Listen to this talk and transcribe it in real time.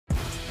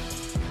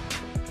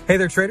Hey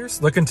there,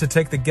 traders. Looking to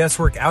take the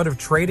guesswork out of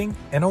trading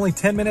in only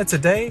 10 minutes a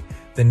day?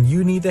 Then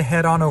you need to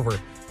head on over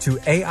to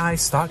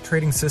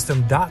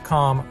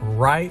AIStockTradingSystem.com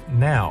right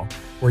now,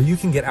 where you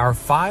can get our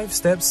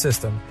 5-step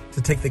system to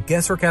take the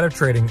guesswork out of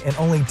trading in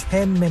only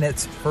 10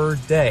 minutes per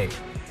day.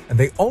 And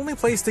the only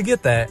place to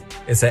get that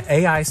is at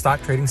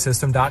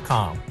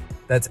AIStockTradingSystem.com.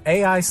 That's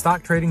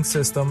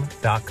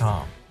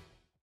AIStockTradingSystem.com.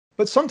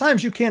 But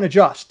sometimes you can't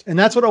adjust. And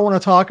that's what I want to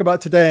talk about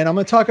today. And I'm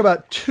going to talk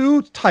about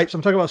two types.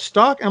 I'm talking about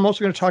stock. And I'm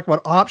also going to talk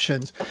about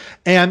options.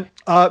 And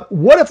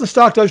what if the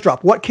stock does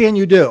drop? What can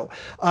you do?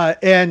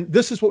 And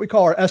this is what we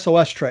call our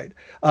SOS trade.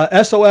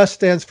 SOS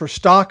stands for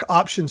stock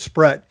option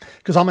spread,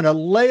 because I'm going to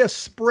lay a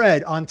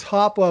spread on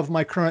top of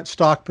my current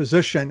stock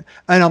position,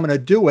 and I'm going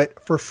to do it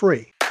for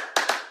free.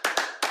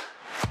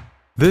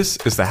 This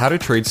is the How to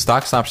Trade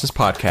Stocks Options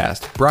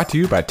podcast, brought to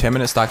you by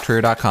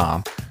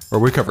 10MinuteStockTrader.com, where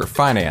we cover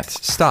finance,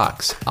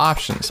 stocks,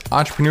 options,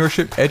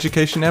 entrepreneurship,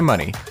 education, and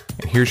money.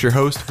 And here's your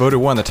host, voted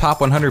one of the top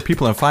 100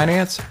 people in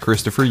finance,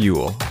 Christopher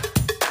Uhl.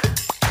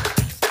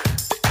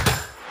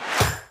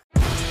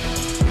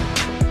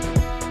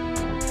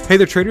 Hey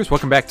there, traders.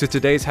 Welcome back to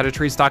today's How to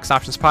Trade Stocks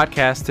Options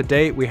podcast.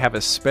 Today, we have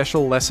a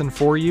special lesson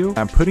for you.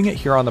 I'm putting it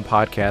here on the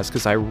podcast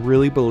because I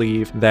really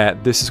believe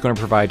that this is going to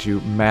provide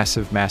you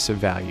massive, massive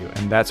value.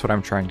 And that's what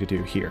I'm trying to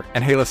do here.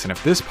 And hey, listen,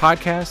 if this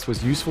podcast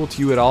was useful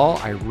to you at all,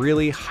 I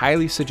really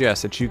highly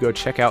suggest that you go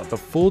check out the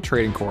full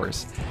trading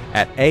course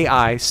at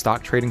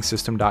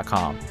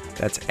AIStockTradingSystem.com.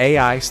 That's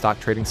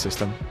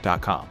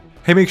AIStockTradingSystem.com.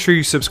 Hey, make sure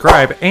you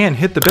subscribe and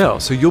hit the bell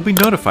so you'll be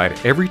notified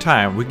every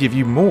time we give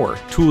you more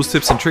tools,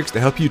 tips, and tricks to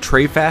help you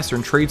trade faster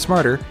and trade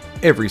smarter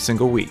every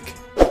single week.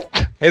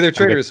 Hey there,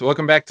 traders.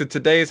 Welcome back to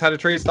today's How to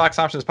Trade Stocks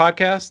Options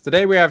podcast.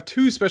 Today we have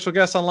two special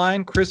guests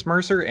online, Chris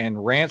Mercer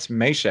and Rance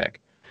Mashek.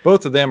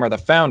 Both of them are the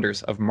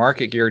founders of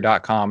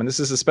MarketGear.com, and this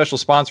is a special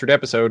sponsored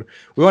episode.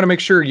 We want to make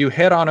sure you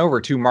head on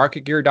over to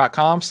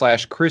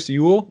MarketGear.com/Chris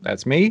Uhl,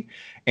 that's me,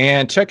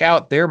 and check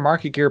out their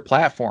Market Gear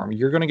platform.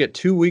 You're going to get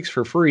 2 weeks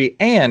for free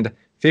and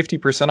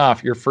 50%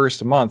 off your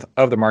first month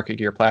of the Market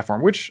Gear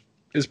platform, which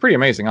is pretty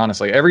amazing,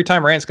 honestly. Every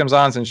time Rance comes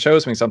on and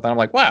shows me something, I'm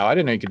like, wow, I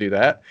didn't know you could do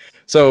that.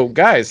 So,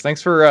 guys,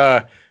 thanks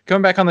for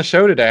coming back on the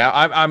show today.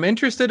 I'm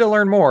interested to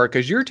learn more,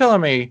 because you're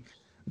telling me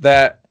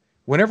that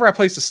whenever I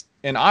place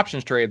an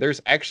options trade,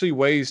 there's actually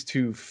ways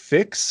to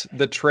fix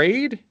the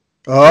trade.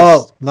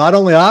 Oh, not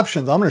only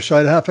options. I'm going to show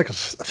you how to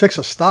fix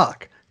a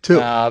stock, too.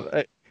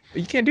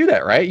 You can't do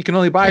that, right? You can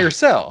only buy or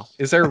sell.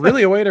 Is there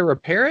really a way to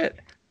repair it?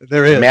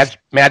 There is.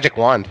 Magic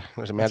wand.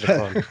 There's a magic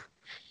wand.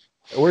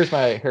 Where's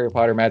my Harry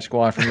Potter magic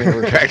wand from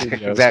Universal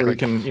Studios? Exactly.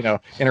 So we can,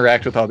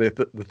 interact with all the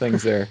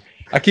things there.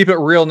 I keep it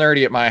real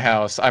nerdy at my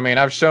house. I mean,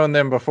 I've shown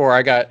them before.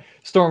 I got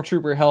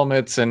Stormtrooper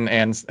helmets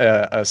and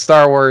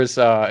Star Wars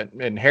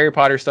and Harry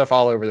Potter stuff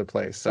all over the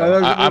place.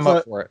 So I'm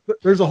up for it.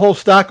 There's a whole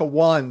stack of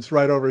wands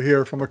right over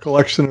here from a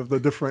collection of the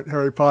different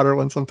Harry Potter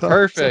ones sometimes.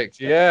 Perfect.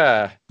 So.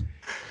 Yeah.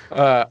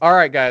 All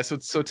right, guys.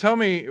 So tell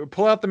me,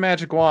 pull out the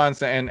magic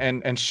wands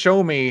and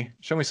show me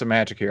some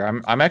magic here.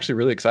 I'm actually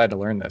really excited to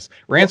learn this.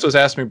 Rance was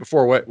asking me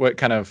before what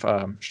kind of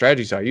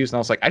strategies I use, and I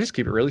was like, I just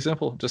keep it really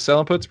simple. Just sell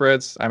and put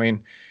spreads. I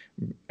mean,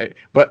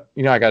 but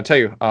I got to tell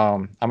you,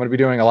 I'm going to be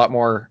doing a lot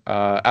more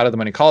out of the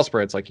money call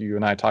spreads, like you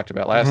and I talked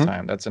about last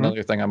time. That's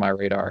another thing on my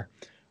radar.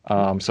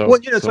 It's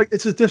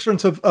a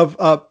difference of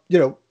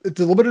it's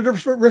a little bit of a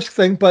different risk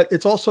thing, but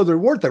it's also the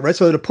reward thing, right?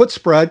 So to put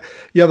spread,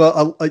 you have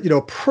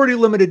a pretty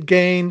limited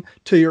gain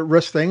to your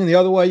risk thing, and the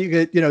other way you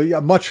get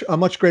a much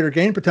greater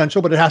gain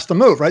potential, but it has to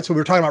move, right? So we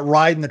were talking about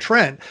riding the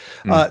trend.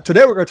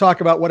 Today we're going to talk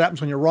about what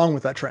happens when you're wrong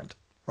with that trend.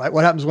 Right?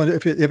 What happens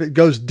if it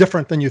goes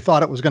different than you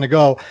thought it was going to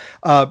go,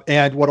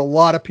 and what a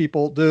lot of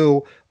people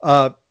do,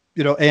 we're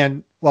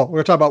going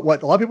to talk about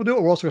what a lot of people do,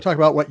 and we're also going to talk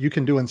about what you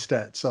can do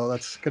instead. So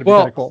that's going to be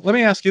kind of cool. Let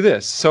me ask you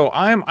this. So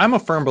I'm a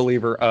firm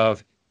believer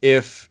of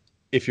if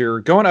you're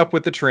going up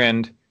with the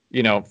trend,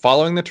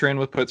 following the trend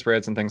with put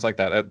spreads and things like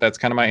that, that's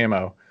kind of my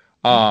MO.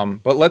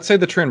 But let's say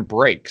the trend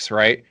breaks,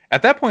 right?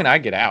 At that point, I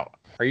get out.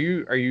 Are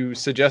you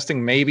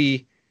suggesting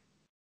maybe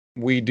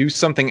we do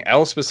something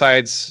else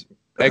besides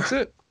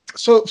exit?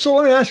 So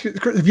let me ask you,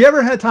 have you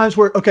ever had times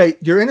where,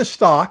 you're in a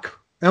stock,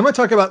 and I'm going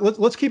to talk about,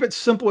 let's keep it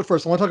simple at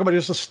first. I want to talk about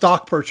just a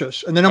stock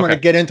purchase, and then I'm going to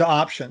get into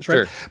options, right?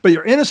 Sure. But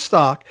you're in a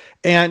stock,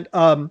 and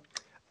let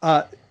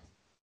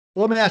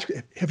me ask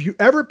you, have you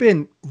ever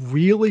been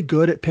really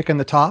good at picking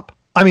the top?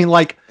 I mean,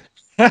 like,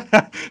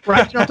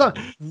 right,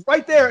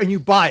 right there, and you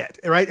buy it,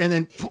 right? And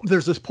then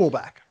there's this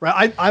pullback,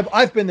 right?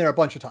 I've been there a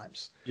bunch of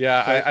times.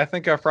 Yeah, right? I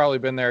think I've probably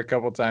been there a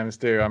couple of times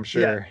too. I'm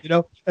sure.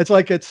 Yeah, it's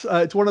like it's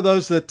one of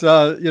those that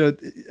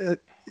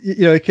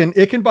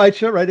it can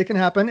bite you, right? It can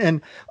happen,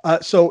 and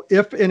so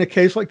if in a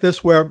case like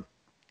this where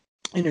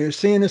you're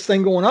seeing this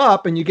thing going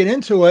up and you get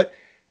into it,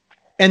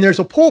 and there's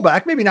a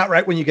pullback, maybe not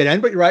right when you get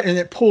in, but you're right, and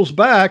it pulls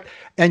back,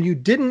 and you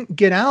didn't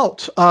get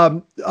out.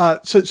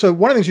 So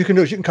one of the things you can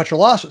do is you can cut your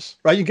losses,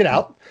 right? You get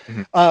out,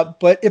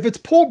 but if it's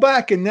pulled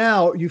back and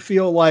now you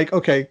feel like,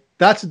 okay,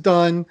 that's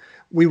done.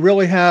 we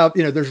really have,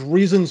 there's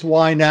reasons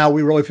why now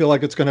we really feel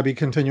like it's going to be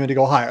continuing to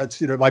go higher.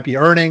 It's, it might be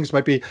earnings,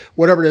 might be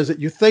whatever it is that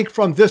you think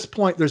from this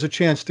point, there's a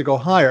chance to go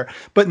higher.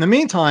 But in the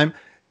meantime,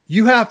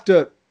 you have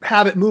to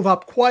have it move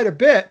up quite a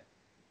bit,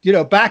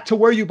 back to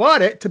where you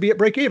bought it to be at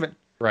break even.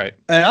 Right.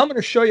 And I'm going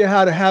to show you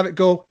how to have it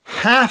go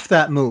half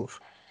that move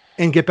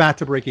and get back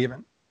to break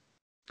even.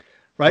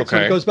 Right. Okay.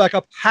 So it goes back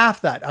up half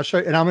that. I'll show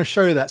you, and I'm going to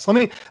show you that. So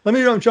let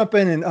me jump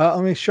in and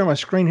let me share my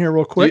screen here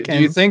real quick. Do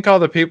you think all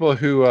the people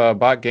who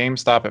bought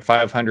GameStop at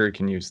 500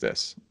 can use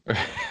this,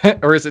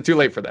 or is it too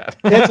late for that?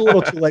 It's a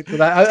little too late for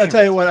that. I'll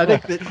tell you what. I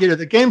think that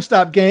the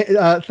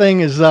GameStop thing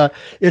is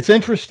it's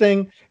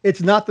interesting.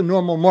 It's not the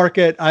normal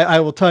market. I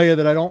will tell you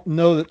that I don't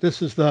know that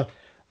this is the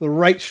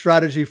right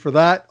strategy for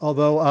that.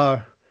 Although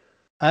I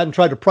hadn't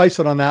tried to price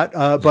it on that,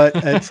 but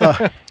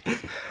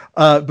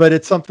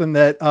it's something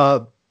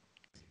that.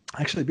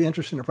 Actually, be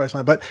interesting to price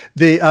line, but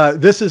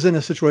this is in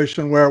a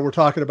situation where we're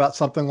talking about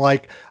something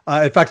like,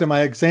 in fact, in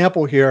my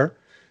example here,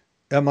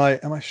 am I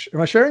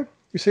sharing?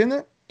 You seeing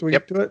that? Do we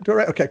do it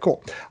right? Okay,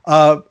 cool.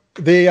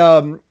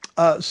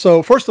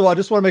 So first of all, I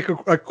just want to make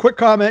a quick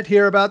comment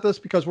here about this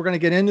because we're going to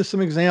get into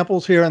some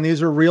examples here, and these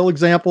are real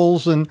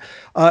examples and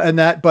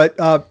that.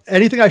 But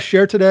anything I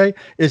share today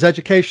is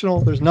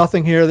educational. There's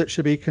nothing here that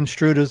should be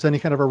construed as any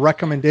kind of a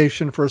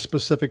recommendation for a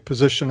specific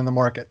position in the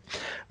market,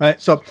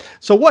 right? So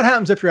what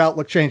happens if your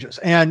outlook changes,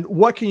 and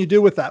what can you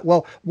do with that?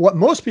 Well, what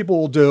most people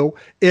will do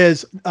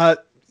is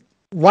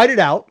write it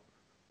out.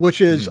 Which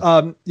is,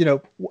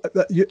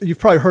 you've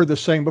probably heard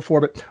this saying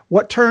before, but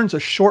what turns a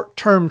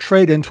short-term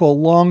trade into a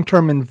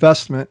long-term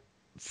investment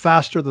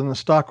faster than the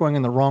stock going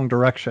in the wrong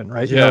direction,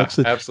 right? Yeah,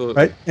 absolutely.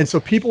 Right. And so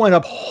people end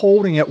up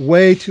holding it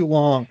way too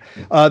long.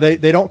 They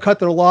don't cut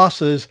their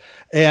losses,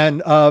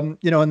 and and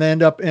they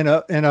end up in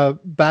a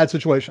bad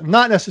situation.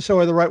 Not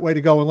necessarily the right way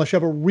to go unless you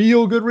have a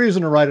real good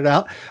reason to write it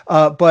out.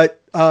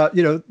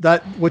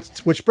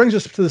 Which brings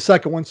us to the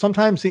second one.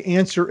 Sometimes the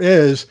answer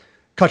is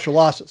cut your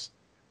losses.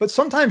 But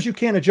sometimes you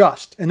can't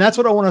adjust. And that's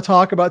what I want to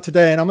talk about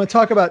today. And I'm going to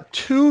talk about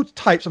two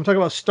types. I'm talking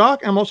about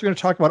stock. And I'm also going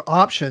to talk about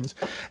options.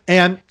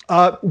 And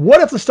what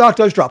if the stock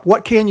does drop?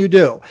 What can you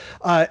do?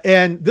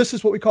 And this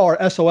is what we call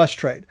our SOS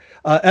trade.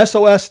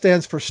 SOS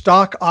stands for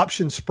stock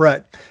option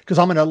spread, because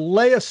I'm going to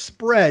lay a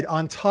spread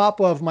on top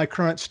of my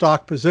current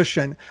stock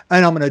position,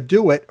 and I'm going to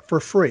do it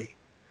for free.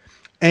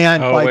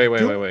 And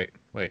wait.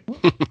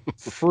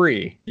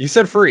 Free. You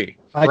said free.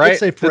 I right? did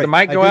say free. Did the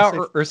mic go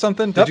out or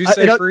something? Did you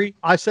say free?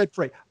 I said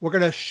free. We're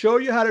going to show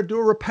you how to do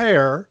a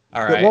repair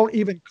that won't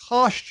even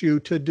cost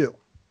you to do.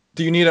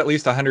 Do you need at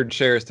least 100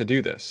 shares to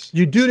do this?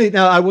 You do need.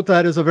 Now,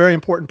 that is a very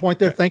important point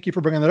there. Thank you for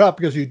bringing that up,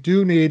 because you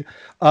do need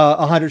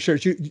 100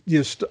 shares.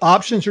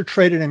 Options are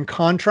traded in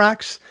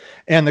contracts,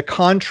 and the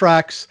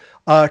contracts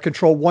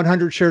control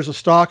 100 shares of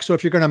stock. So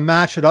if you're going to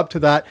match it up to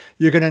that,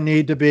 you're going to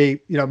need to be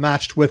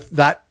matched with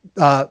that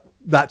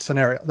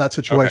scenario, that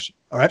situation.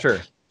 Okay. All right.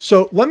 Sure.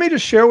 So let me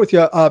just share with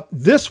you.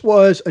 This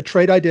was a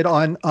trade I did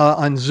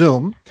on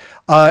Zoom,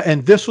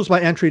 and this was my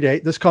entry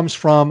date. This comes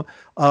from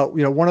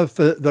one of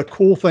the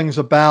cool things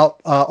about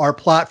our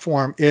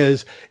platform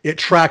is it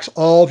tracks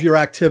all of your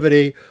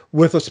activity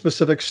with a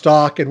specific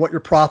stock and what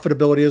your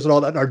profitability is and all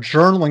that. Our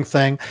journaling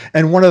thing,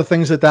 and one of the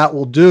things that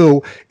will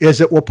do is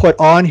it will put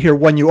on here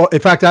when you. In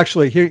fact,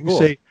 actually, here you can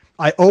see.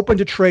 I opened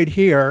a trade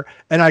here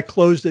and I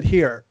closed it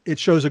here. It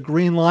shows a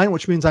green line,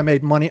 which means I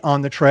made money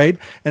on the trade.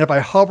 And if I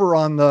hover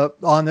on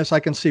this,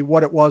 I can see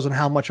what it was and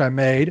how much I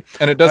made.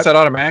 And it does that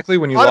automatically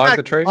when you log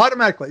the trade?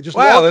 Automatically. Just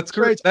wow, that's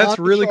great. That's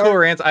really cool,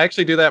 Rance. I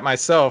actually do that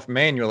myself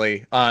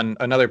manually on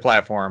another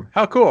platform.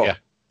 How cool. Yeah.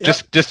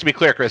 Just to be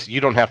clear, Chris,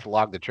 you don't have to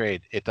log the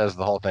trade. It does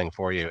the whole thing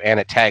for you. And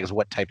it tags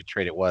what type of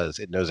trade it was.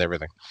 It knows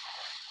everything.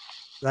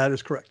 That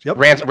is correct. Yep.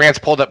 Rance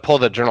pull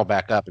the journal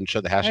back up and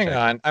show the hashtag. Hang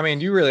on. I mean,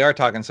 you really are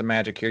talking some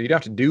magic here. You don't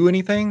have to do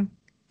anything.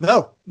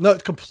 No,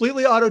 it's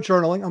completely auto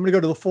journaling. I'm going to go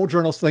to the full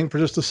journals thing for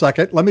just a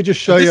second. Let me just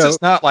show you. This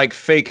is not like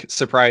fake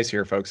surprise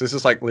here, folks. This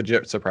is like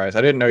legit surprise.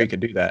 I didn't know you could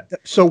do that.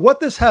 So what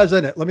this has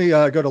in it, let me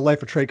go to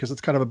Life of Trade because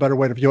it's kind of a better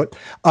way to view it.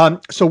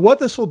 So what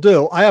this will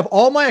do, I have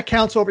all my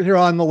accounts over here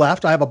on the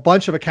left. I have a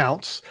bunch of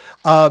accounts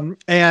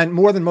and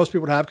more than most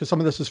people have, because some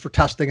of this is for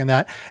testing and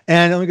that.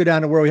 And let me go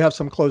down to where we have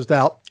some closed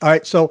out. All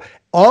right. So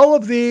all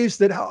of these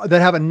that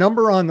have a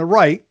number on the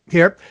right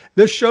here,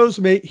 this shows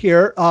me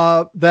here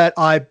that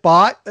I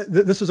bought.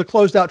 This is a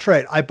closed out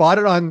trade. I bought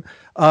it on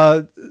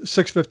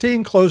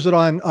 6/15, closed it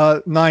on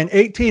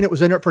 9/18. It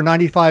was in it for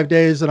 95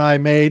 days, and I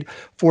made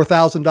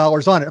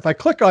 $4,000 on it. If I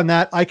click on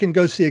that, I can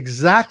go see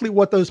exactly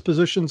what those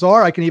positions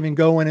are. I can even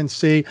go in and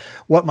see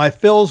what my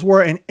fills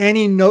were and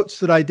any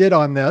notes that I did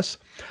on this.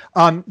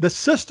 The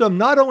system,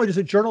 not only does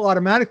it journal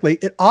automatically,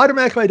 it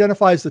automatically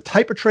identifies the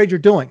type of trade you're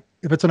doing.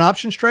 If it's an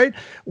options trade,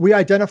 we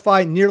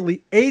identify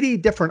nearly 80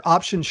 different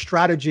option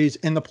strategies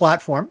in the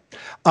platform.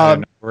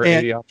 We're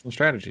 80 option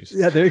strategies.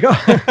 Yeah, there you go.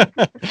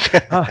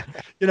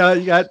 You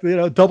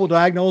got double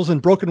diagonals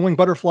and broken wing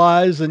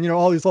butterflies and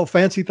all these little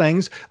fancy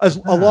things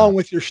along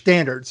with your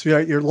standards,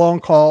 your long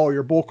call or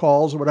your bull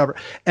calls or whatever.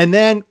 And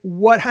then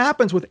what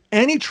happens with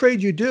any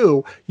trade you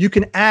do, you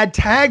can add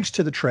tags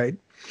to the trade.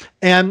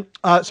 And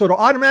so it'll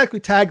automatically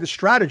tag the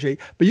strategy,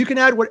 but you can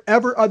add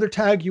whatever other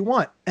tag you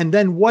want. And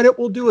then what it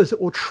will do is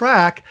it will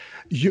track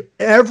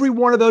every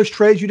one of those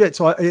trades you did.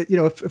 So,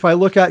 if I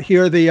look at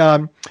here,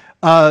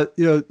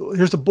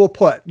 here's the bull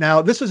put.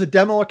 Now, this is a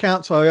demo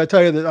account, so I gotta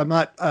tell you that I'm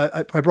not,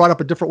 if I brought up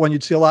a different one,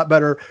 you'd see a lot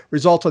better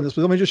results on this,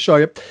 but let me just show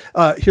you.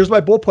 Here's my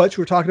bull puts.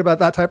 We were talking about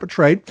that type of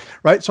trade,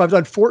 right? So I've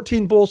done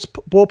 14 bull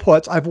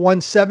puts. I've won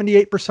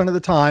 78% of the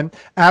time.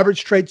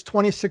 Average trade's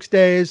 26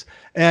 days,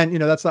 and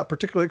that's not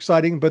particularly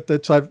exciting,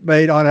 but I've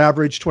made on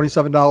average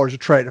 $27 a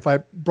trade. If I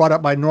brought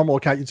up my normal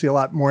account, you'd see a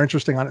lot more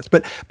interesting on it.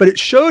 But it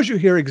shows you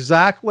here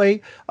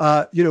exactly,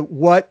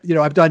 what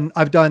I've done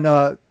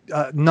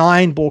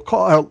 9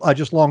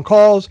 just long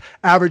calls.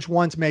 Average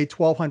ones made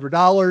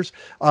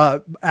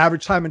 $1,200.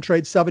 Average time in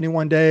trade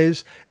 71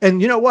 days.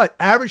 And you know what?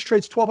 Average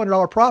trade's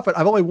 $1,200 profit.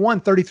 I've only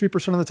won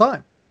 33% of the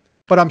time,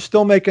 but I'm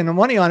still making the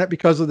money on it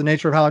because of the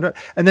nature of how I do it.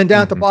 And then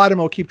down at the bottom,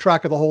 I'll keep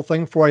track of the whole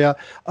thing for you,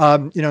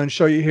 and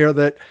show you here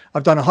that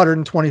I've done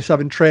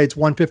 127 trades,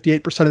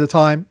 158% of the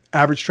time.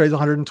 Average trades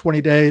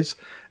 120 days.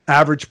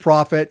 Average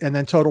profit, and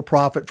then total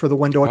profit for the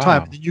window of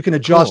time. You can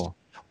adjust. Cool.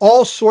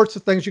 All sorts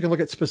of things. You can look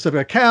at specific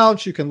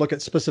accounts. You can look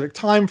at specific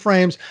time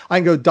frames. I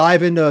can go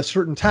dive into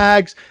certain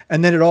tags,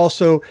 and then it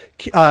also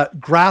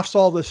graphs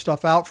all this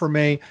stuff out for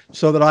me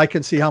so that I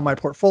can see how my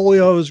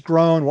portfolio has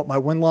grown, what my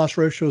win-loss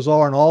ratios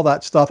are, and all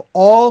that stuff,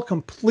 all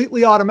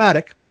completely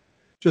automatic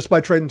just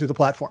by trading through the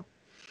platform.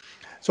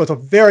 So it's a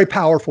very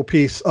powerful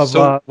piece of.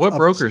 So what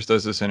brokers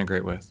does this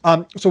integrate with?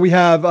 So we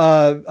have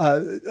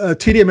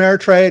TD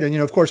Ameritrade, and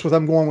of course, with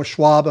them going with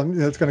Schwab,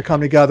 it's going to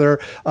come together.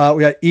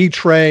 We got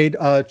E-Trade,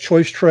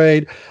 Choice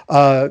Trade,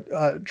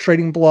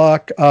 Trading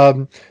Block.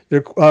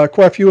 There are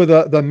quite a few of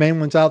the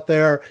main ones out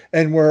there,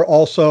 and we're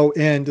also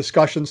in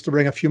discussions to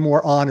bring a few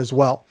more on as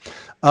well.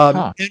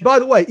 And by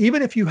the way,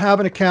 even if you have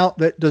an account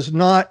that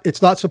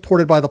it's not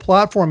supported by the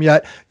platform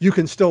yet, you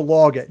can still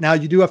log it. Now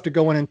you do have to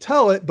go in and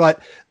tell it,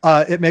 but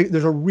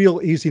there's a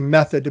real easy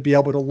method to be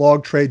able to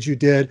log trades you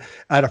did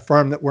at a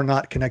firm that we're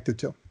not connected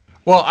to.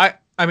 Well,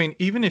 I mean,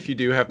 even if you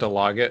do have to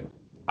log it,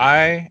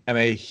 I am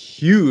a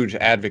huge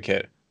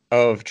advocate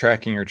of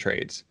tracking your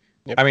trades.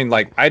 Yep. I mean,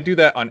 I do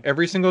that on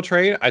every single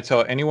trade. I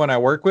tell anyone I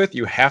work with,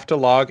 you have to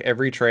log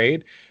every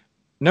trade.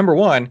 Number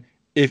one,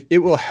 if it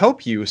will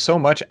help you so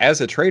much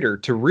as a trader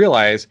to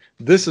realize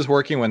this is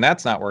working when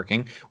that's not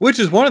working, which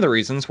is one of the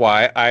reasons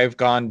why I've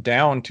gone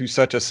down to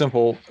such a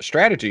simple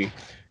strategy.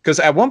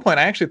 Because at one point,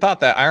 I actually thought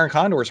that iron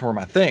condors were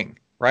my thing,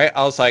 right?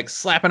 I was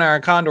slapping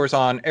iron condors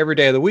on every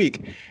day of the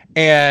week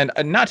and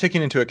not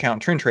taking into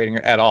account trend trading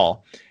at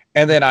all.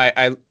 And then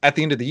I at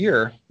the end of the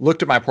year,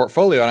 looked at my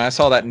portfolio and I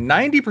saw that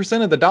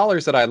 90% of the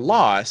dollars that I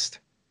lost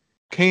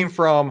came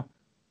from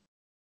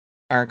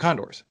iron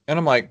condors. And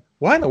I'm like,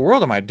 why in the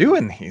world am I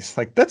doing these?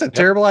 That's a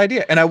terrible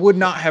idea. And I would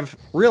not have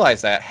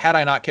realized that had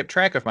I not kept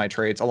track of my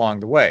trades along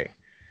the way.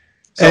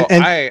 So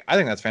and I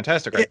think that's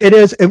fantastic. Right? It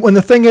is. And when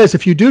the thing is,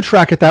 if you do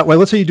track it that way,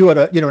 let's say you do it,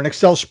 an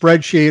Excel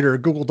spreadsheet or a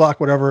Google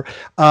Doc, whatever,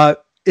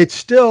 it's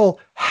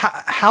still,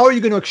 how are you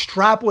going to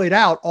extrapolate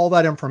out all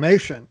that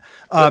information?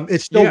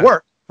 It's still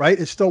work. Right?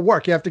 It's still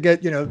work. You have to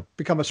get,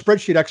 become a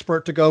spreadsheet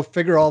expert to go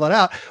figure all that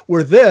out.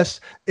 Where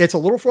it's a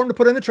little form to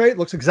put in the trade. It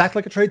looks exactly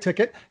like a trade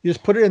ticket. You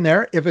just put it in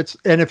there. If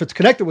it's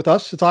connected with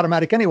us, it's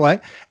automatic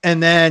anyway.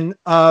 And then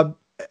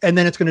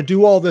it's going to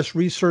do all this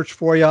research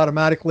for you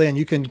automatically, and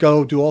you can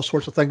go do all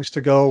sorts of things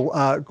to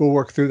go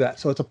work through that.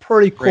 So it's a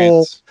pretty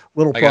cool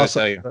little process.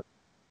 I gotta tell you,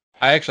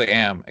 I actually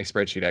am a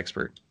spreadsheet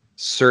expert,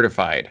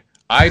 certified.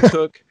 I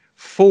took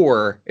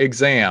 4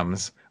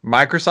 exams.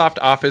 Microsoft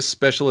Office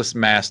Specialist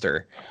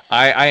Master.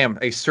 I am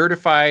a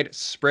certified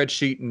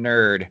spreadsheet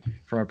nerd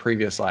from a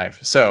previous life.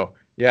 So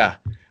yeah,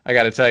 I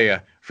got to tell you,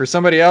 for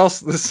somebody else,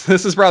 this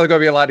is probably going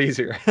to be a lot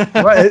easier.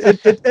 Right.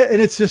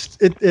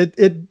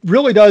 It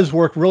really does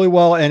work really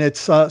well, and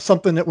it's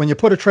something that when you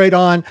put a trade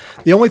on,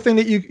 the only thing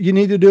that you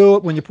need to do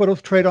when you put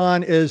a trade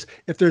on is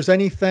if there's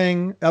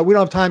anything we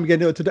don't have time to get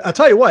into it today. I'll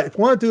tell you what, if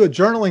you want to do a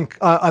journaling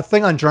a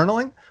thing on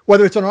journaling,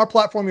 whether it's on our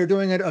platform, you're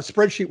doing it, a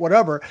spreadsheet,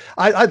 whatever,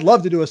 I'd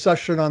love to do a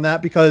session on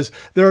that, because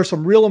there are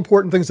some real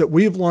important things that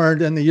we've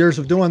learned in the years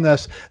of doing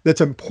this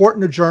that's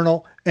important to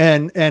journal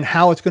and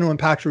how it's going to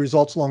impact your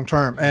results long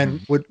term.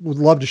 And would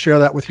love to share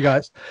that with you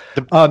guys.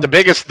 The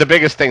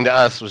biggest thing to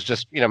us was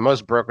just,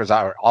 most brokers,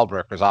 all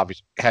brokers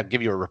obviously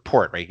give you a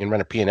report, right? You can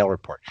run a P&L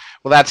report.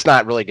 Well, that's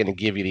not really going to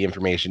give you the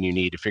information you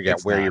need to figure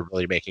out where you're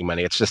really making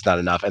money. It's just not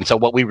enough. And so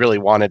what we really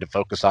wanted to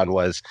focus on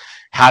was,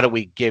 how do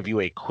we give you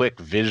a quick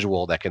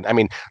visual that can,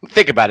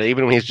 think about it.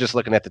 Even when he's just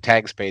looking at the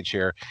tags page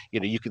here,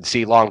 you can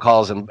see long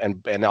calls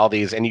and all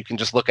these, and you can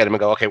just look at them and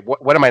go, okay,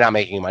 what am I not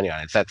making money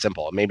on? It's that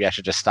simple. Maybe I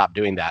should just stop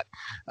doing that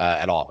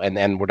at all. And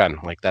then we're done.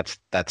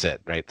 That's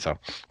it. Right. So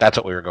that's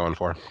what we were going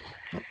for.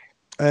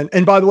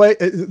 And by the way,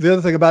 the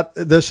other thing about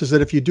this is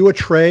that if you do a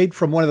trade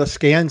from one of the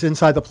scans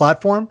inside the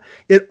platform,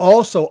 it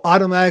also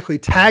automatically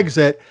tags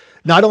it,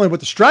 not only what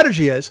the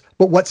strategy is,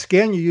 but what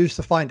scan you use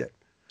to find it.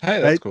 Hey,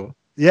 that's cool.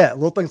 Yeah,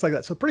 little things like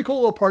that. So pretty cool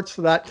little parts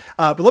to that.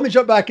 But let me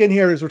jump back in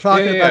here as we're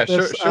talking about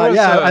this.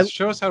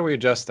 Show us how we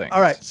adjust things.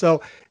 All right.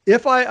 So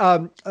if I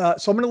so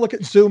I'm going to look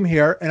at Zoom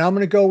here, and I'm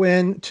going to go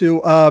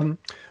into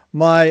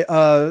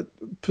my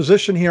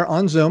position here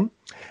on Zoom,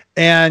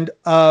 and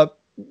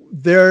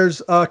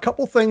there's a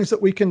couple things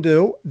that we can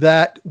do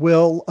that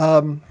will.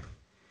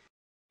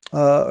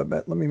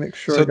 Let me make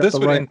sure. So this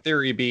would, in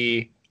theory,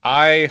 be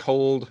I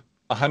hold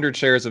 100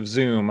 shares of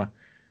Zoom.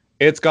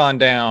 It's gone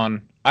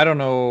down. I don't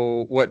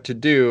know what to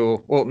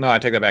do. Well, no, I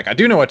take that back. I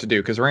do know what to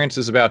do because Rance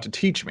is about to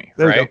teach me.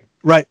 There right?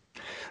 Right.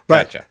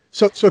 Gotcha.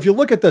 So if you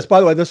look at this, by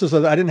the way, this is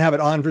I didn't have it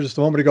on for just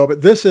a moment ago,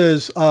 but this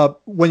is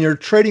when you're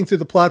trading through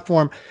the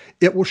platform,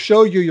 it will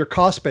show you your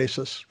cost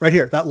basis right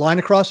here. That line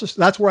across this,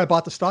 that's where I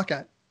bought the stock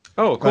at.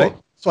 Oh, cool. Right?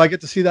 So I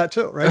get to see that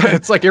too, right?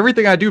 It's like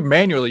everything I do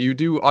manually, you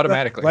do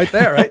automatically. Right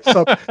there, right?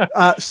 So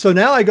so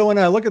now I go in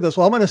and I look at this.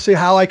 Well, I'm going to see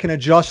how I can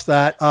adjust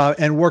that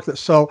and work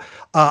this. So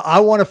I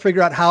want to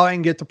figure out how I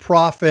can get to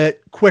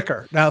profit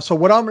quicker. Now, so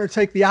what I'm going to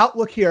take, the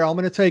outlook here, I'm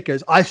going to take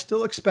is I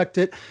still expect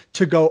it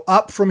to go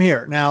up from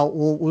here. Now,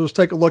 we'll just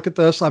take a look at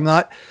this. I'm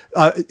not,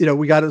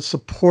 we got a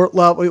support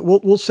level.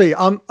 We'll see.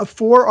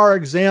 For our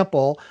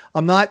example,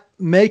 I'm not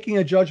making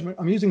a judgment.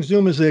 I'm using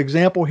Zoom as the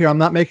example here. I'm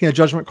not making a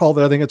judgment call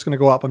that I think it's going to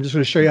go up. I'm just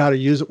going to show you how to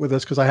use it with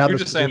this because I have. You're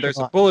just saying there's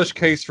a bullish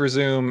case for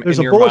Zoom. There's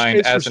in a your bullish mind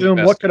case for as an Zoom.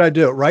 investor. What could I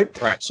do?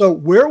 Right. So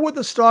where would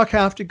the stock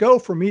have to go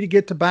for me to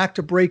get back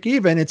to break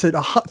even? It's at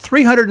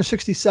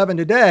 367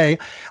 today.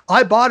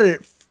 I bought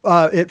it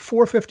at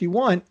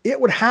 451. It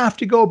would have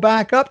to go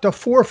back up to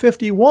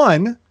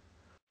 451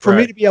 for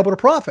me to be able to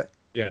profit.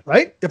 Yeah.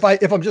 Right.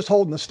 If I'm just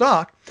holding the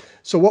stock.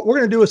 So what we're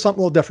going to do is something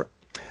a little different.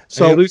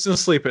 So you're losing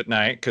sleep at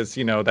night because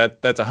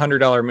that's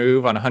 $100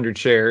 move on 100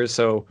 shares.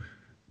 So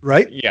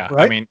right. Yeah.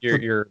 Right? I mean,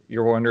 you're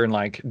wondering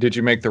like, did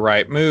you make the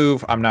right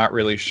move? I'm not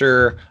really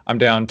sure. I'm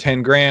down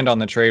 10 grand on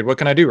the trade. What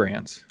can I do,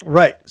 Rance?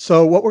 Right.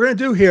 So what we're going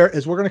to do here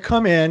is we're going to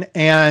come in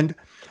and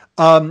now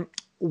I'm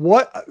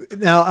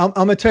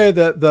going to tell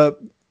you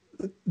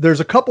there's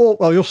a couple.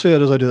 Well, you'll see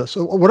it as I do this.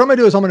 So what I'm going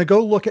to do is I'm going to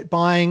go look at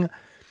buying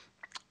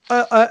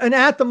an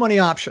at the money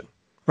option.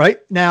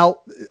 Right now,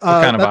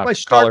 kind of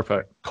option? Call or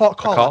put? Call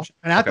option,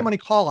 an at the money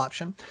call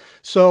option.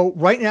 So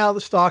right now the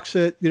stock's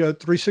at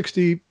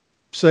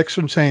 366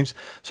 and change.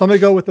 So I'm going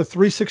to go with the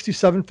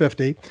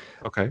 367.50.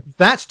 Okay,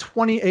 that's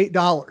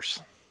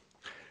 $28.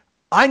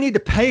 I need to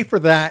pay for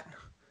that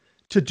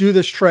to do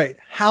this trade.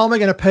 How am I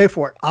going to pay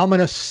for it? I'm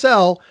going to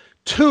sell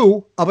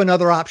 2 of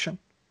another option.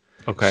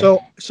 Okay.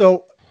 So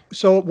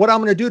what I'm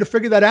going to do to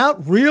figure that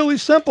out? Really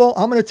simple.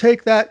 I'm going to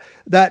take that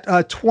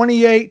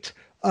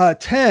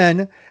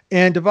 28.10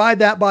 and divide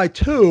that by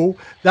 2.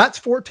 That's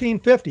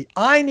 $14.50.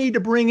 I need to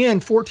bring in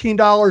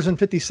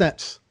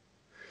 $14.50.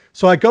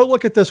 So I go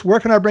look at this. Where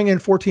can I bring in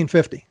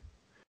 $14.50?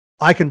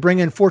 I can bring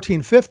in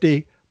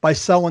 $14.50 by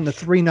selling the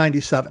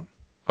 397.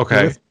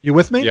 Okay. You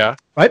with me? Yeah.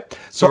 Right.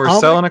 So we're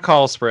selling a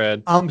call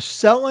spread. I'm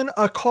selling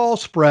a call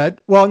spread.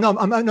 Well, no,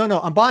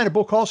 I'm buying a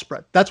bull call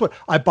spread. That's what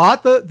I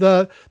bought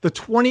the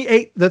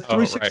 28, the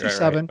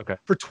 367 Okay.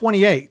 for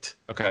 28.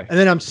 Okay. And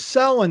then I'm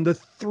selling the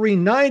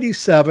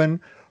 397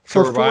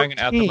 so for we're buying an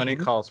at the money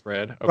call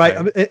spread. Okay. Right.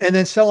 And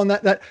then selling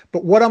that.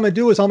 But what I'm going to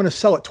do is I'm going to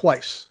sell it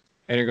twice.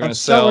 And you're going to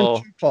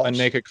sell a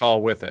naked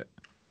call with it.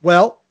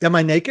 Well, am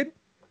I naked?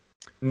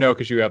 No,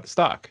 because you have the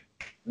stock.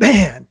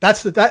 Man,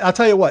 I'll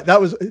tell you what, that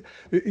was,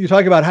 you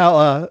talk about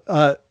how,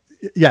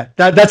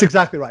 that's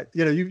exactly right.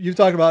 You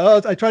talk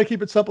about, I try to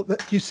keep it simple.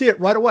 You see it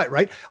right away,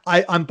 right?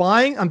 I'm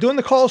doing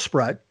the call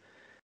spread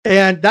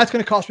and that's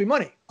going to cost me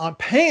money. I'm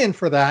paying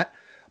for that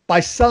by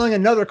selling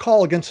another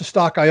call against the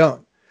stock I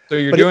own. So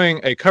you're doing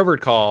a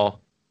covered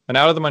call, an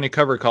out of the money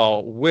covered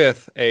call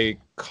with a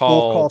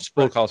full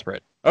call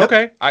spread.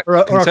 Okay. Yep.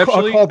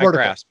 Conceptually, I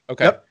grasp.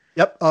 Okay.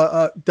 Yep.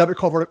 Debit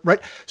call vertical, right?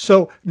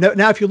 So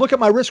now if you look at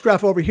my risk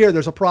graph over here,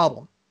 there's a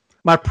problem.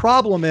 My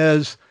problem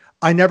is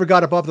I never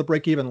got above the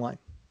break-even line.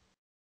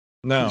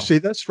 No. You see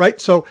this, right?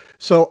 So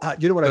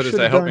you know what I should have done. Does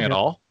that help me at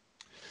all?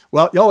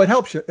 Well, it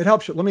helps you. It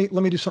helps you. Let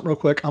me do something real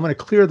quick. I'm going to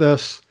clear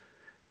this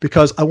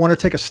because I want to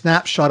take a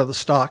snapshot of the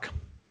stock,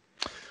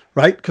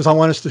 right? Because I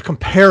want us to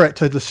compare it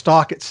to the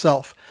stock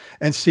itself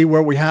and see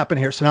where we happen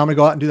here. So now I'm going to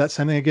go out and do that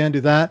same thing again,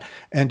 do that,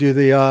 and do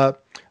the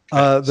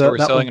so we're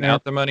selling an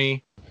at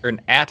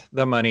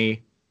the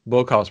money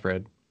bull call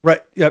spread.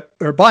 Right. Yep.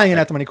 Or buying an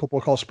at the money bull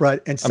call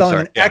spread and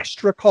selling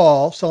extra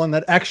call,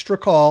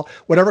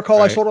 whatever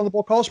call I sold on the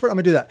bull call spread, I'm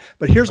going to do that.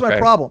 But here's my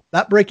problem.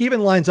 That break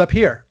even line's up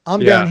here. I'm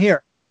down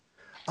here.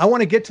 I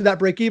want to get to that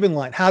break even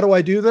line. How do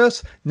I do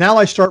this? Now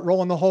I start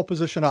rolling the whole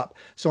position up.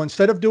 So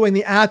instead of doing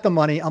the at the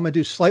money, I'm going to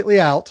do slightly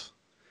out.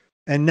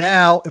 And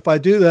now if I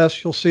do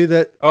this, you'll see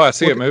that. Oh, I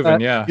see it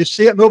moving. Yeah. You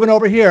see it moving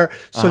over here.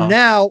 So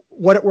now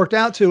what it worked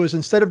out to is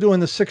instead of doing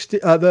the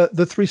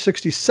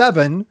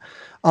 367,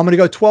 I'm going to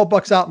go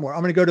 $12 out more.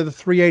 I'm going to go to the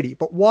 380.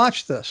 But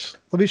watch this.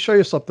 Let me show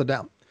you something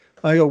now.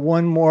 I go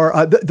one more.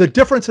 The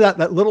difference of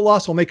that little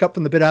loss will make up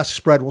from the bid-ask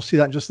spread. We'll see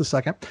that in just a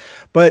second.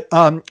 But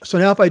so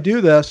now if I do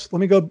this, let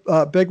me go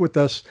big with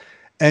this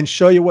and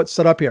show you what's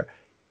set up here.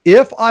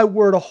 If I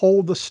were to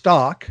hold the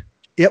stock,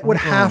 it would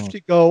have to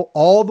go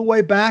all the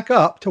way back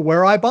up to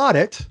where I bought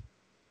it,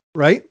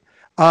 right?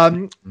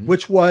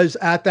 which was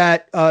at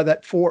that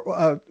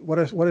what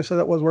I said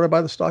that was, where I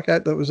buy the stock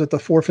at, that was at the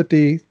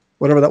 450,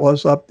 whatever that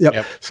was up.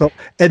 Yep. So,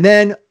 and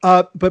then,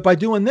 but by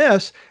doing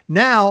this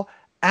now,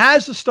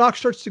 as the stock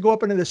starts to go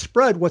up into the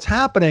spread, what's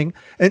happening,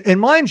 and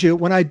mind you,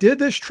 when I did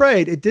this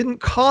trade, it didn't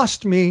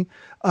cost me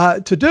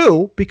to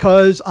do,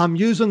 because I'm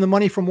using the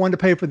money from one to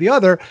pay for the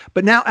other.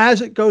 But now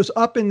as it goes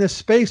up in this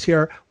space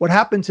here, what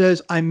happens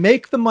is I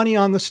make the money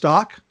on the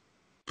stock,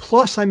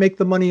 plus I make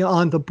the money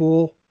on the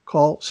bull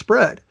call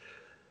spread.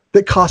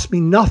 That cost me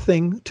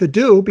nothing to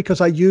do, because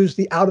I used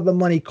the out of the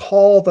money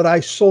call that I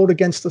sold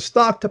against the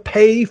stock to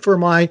pay for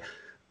my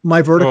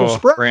vertical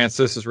spread. Rance,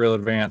 this is real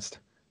advanced.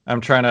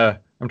 I'm trying to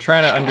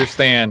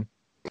understand.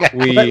 Let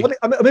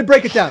me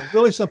break it down.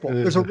 Really simple.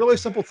 There's a really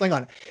simple thing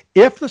on it.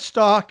 If the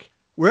stock,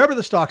 wherever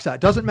the stock's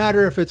at, doesn't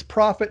matter if it's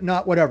profit,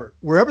 not whatever,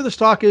 wherever the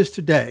stock is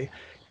today,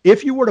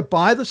 if you were to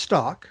buy the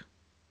stock,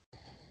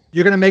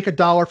 you're going to make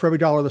 $1 for every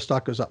dollar the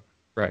stock goes up.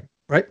 Right.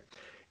 Right.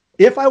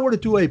 If I were to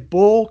do a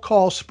bull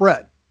call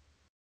spread,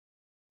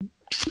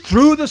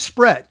 through the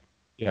spread,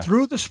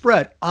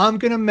 I'm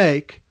going to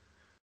make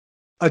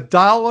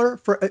 $1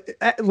 for,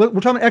 we're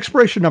talking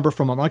expiration number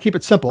from them. I'll keep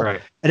it simple.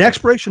 Right. An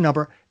expiration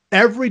number,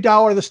 every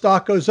dollar the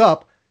stock goes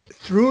up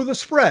through the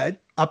spread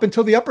up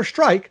until the upper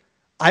strike,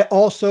 I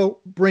also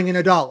bring in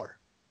 $1.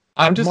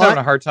 I'm just having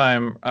a hard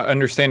time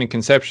understanding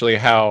conceptually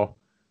how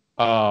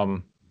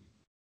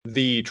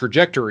the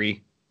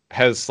trajectory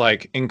has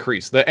like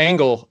increased. The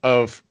angle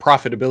of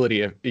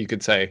profitability, you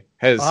could say,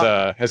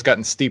 has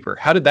gotten steeper.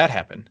 How did that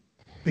happen?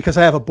 Because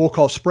I have a bull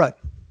call spread,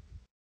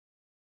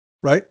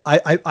 right?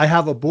 I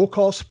have a bull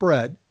call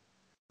spread,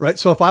 right?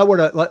 So if I were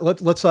to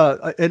let's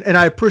and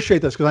I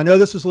appreciate this, because I know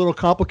this is a little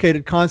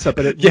complicated concept,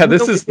 but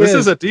this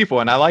is a deep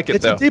one. I like it.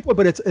 It's a deep one,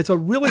 but it's a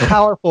really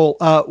powerful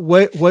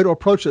way to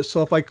approach this.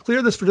 So if I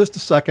clear this for just a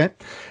second,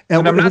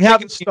 and I'm not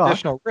taking any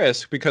additional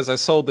risk because I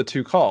sold the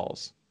 2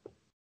 calls.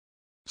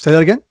 Say that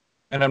again.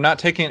 And I'm not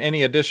taking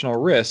any additional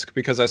risk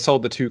because I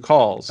sold the 2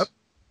 calls.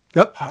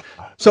 Yep.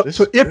 So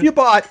if you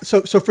bought,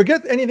 so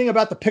forget anything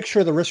about the picture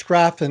of the risk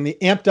graph and the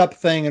amped up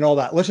thing and all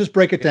that. Let's just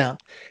break it down.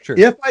 Sure.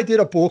 If I did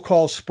a bull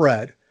call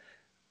spread,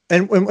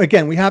 and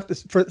again, we have to,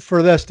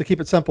 for this, to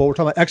keep it simple, we're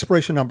talking about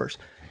expiration numbers.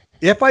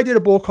 If I did a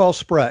bull call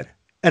spread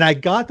and I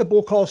got the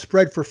bull call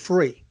spread for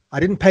free, I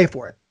didn't pay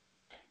for it.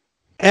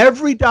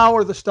 Every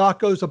dollar the stock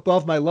goes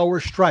above my lower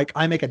strike,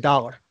 I make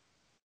 $1,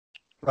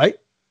 right?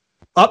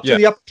 Up to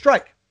the upper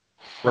strike.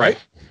 Right.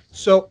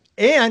 So,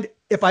 and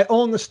if I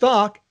own the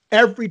stock,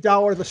 every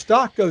dollar the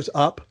stock goes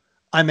up,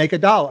 I make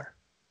 $1.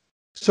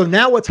 So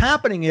now what's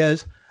happening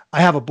is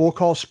I have a bull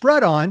call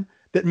spread on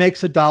that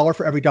makes $1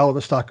 for every dollar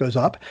the stock goes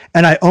up.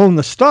 And I own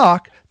the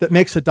stock that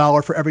makes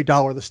 $1 for every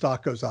dollar the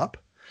stock goes up.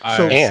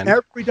 So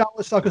every dollar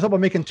the stock goes up,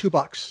 I'm making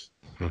 $2.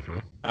 Mm-hmm.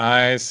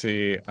 I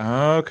see.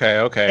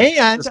 Okay.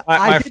 And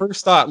my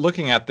first thought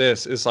looking at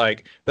this is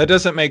like, that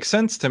doesn't make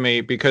sense to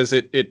me, because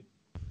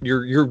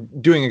you're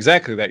doing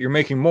exactly that. You're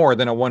making more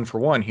than a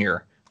 1-for-1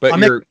 here, but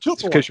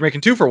because you're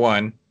making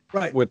 2-for-1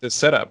 right with this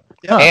setup.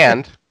 Yeah.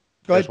 And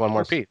there's one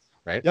more piece,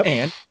 right? Yep.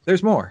 And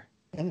there's more.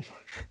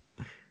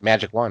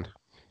 Magic wand.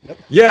 Yep.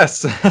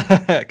 Yes.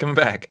 Coming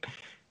back.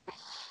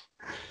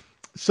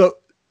 So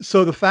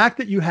the fact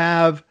that you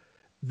have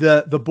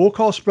the bull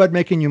call spread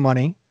making you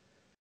money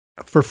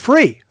for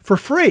free,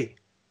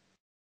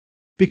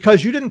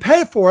 because you didn't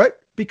pay for it,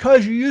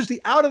 because you used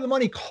the out of the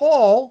money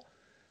call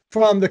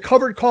from the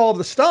covered call of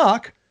the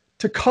stock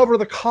to cover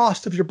the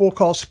cost of your bull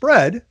call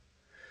spread.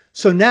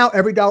 So now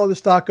every dollar the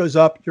stock goes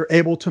up, you're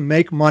able to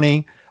make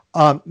money,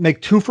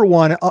 make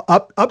 2-for-1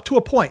 up to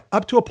a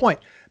point.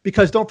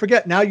 Because don't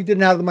forget, now you did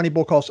an out of the money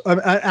bull call,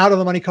 out of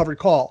the money covered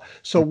call.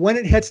 So when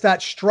it hits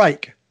that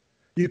strike,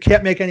 you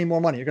can't make any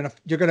more money.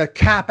 You're gonna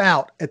cap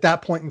out at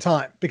that point in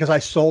time, because I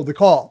sold the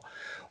call.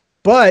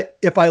 But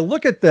if I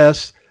look at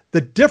this,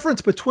 the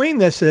difference between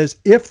this is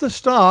if the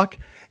stock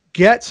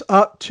gets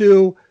up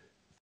to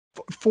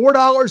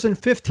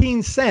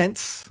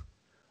 $4.15,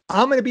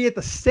 I'm going to be at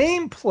the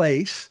same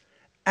place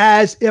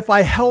as if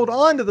I held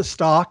on to the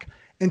stock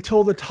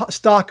until the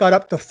stock got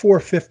up to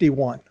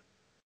 $4.51.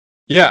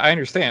 Yeah, I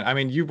understand. I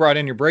mean, you brought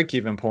in your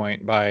break-even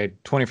point by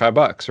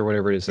 $25 or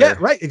whatever it is. Yeah,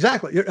 right.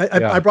 Exactly.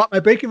 I brought my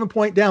break-even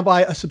point down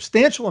by a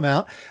substantial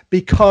amount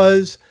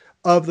because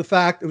of the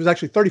fact it was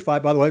actually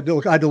 35, by the way.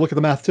 I had to look at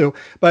the math too,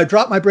 but I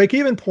dropped my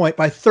break-even point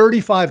by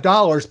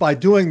 $35 by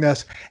doing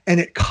this, and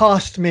it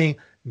cost me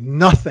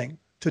nothing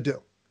to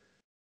do.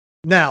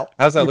 Now,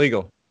 how's that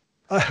legal?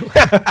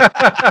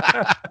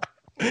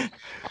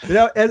 You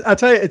know, and I'll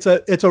tell you,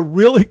 it's a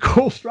really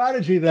cool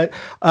strategy that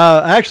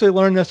I actually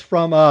learned this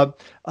from I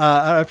don't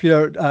know if you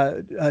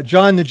know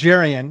John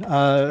Nigerian.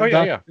 On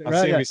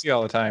CNBC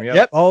all the time.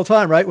 Yep, all the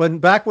time,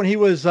 right? Back when he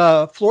was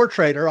floor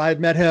trader, I had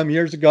met him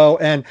years ago,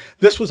 and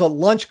this was a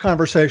lunch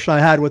conversation I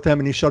had with him,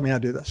 and he showed me how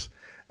to do this.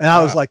 And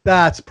I was like,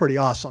 that's pretty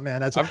awesome,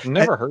 man. I've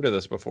never heard of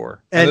this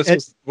before. And this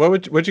was,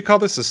 what'd you call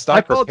this? A stock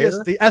I called repair?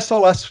 this the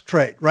SOS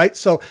trade, right?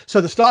 So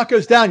the stock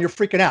goes down, you're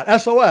freaking out.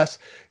 SOS,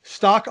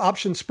 stock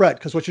option spread,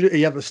 because what you do,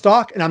 you have the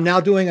stock, and I'm now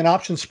doing an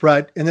option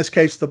spread. In this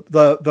case,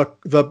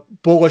 the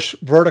bullish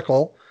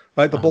vertical,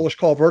 right? The bullish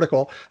call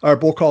vertical or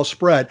bull call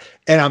spread,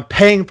 and I'm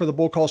paying for the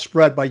bull call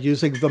spread by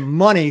using the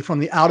money from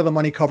the out of the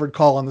money covered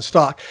call on the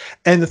stock.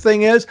 And the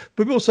thing is,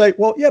 people say,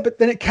 well, yeah, but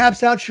then it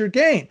caps out your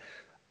gain.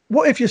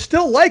 Well, if you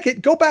still like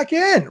it, go back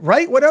in,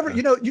 right? Whatever,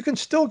 you can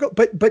still go.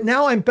 But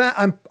now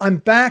I'm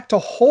back to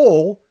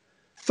whole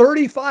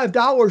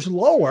 $35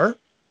 lower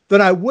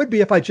than I would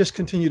be if I just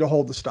continue to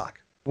hold the stock.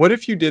 What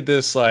if you did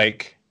this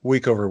like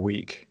week over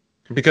week?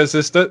 Because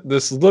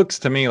this looks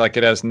to me like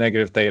it has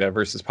negative theta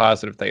versus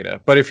positive theta.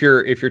 But if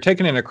you're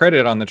taking in a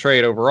credit on the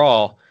trade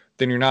overall,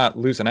 then you're not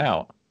losing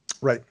out.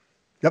 Right.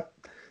 Yep.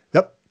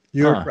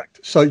 You're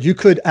correct. So you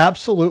could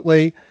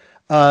absolutely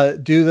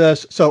do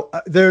this. So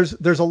there's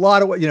a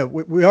lot of what,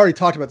 we already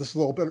talked about this a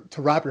little bit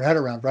to wrap your head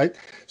around, right?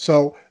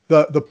 So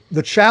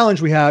the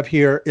challenge we have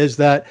here is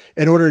that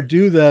in order to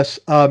do this,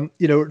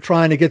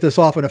 trying to get this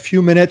off in a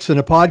few minutes in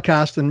a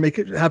podcast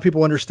and have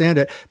people understand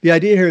it. The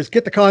idea here is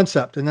get the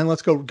concept, and then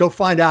let's go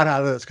find out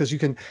how it is, because you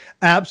can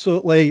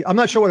absolutely. I'm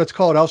not sure what it's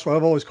called elsewhere.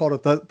 I've always called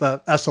it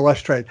the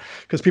SOS trade,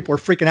 because people are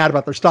freaking out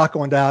about their stock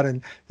going down,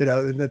 and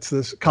and it's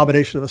this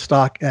combination of a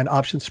stock and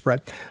option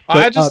spread. But,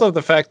 I just love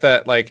the fact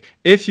that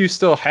if you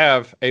still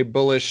have a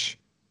bullish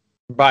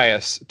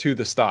bias to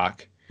the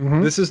stock,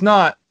 this is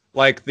not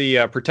like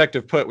the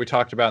protective put we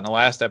talked about in the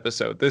last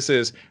episode. This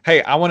is,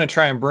 hey, I want to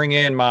try and bring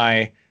in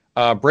my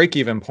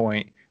break-even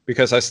point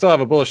because I still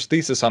have a bullish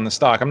thesis on the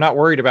stock. I'm not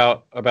worried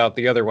about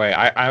the other way.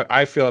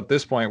 I feel at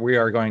this point we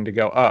are going to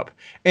go up.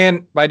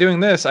 And by doing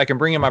this, I can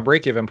bring in my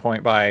break-even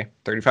point by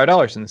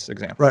 $35 in this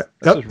example. Right.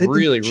 This is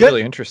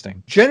really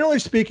interesting. Generally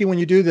speaking, when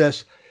you do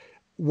this,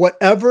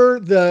 whatever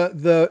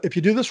if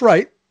you do this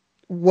right,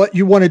 what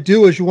you want to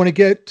do is you want to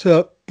get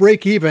to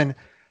break even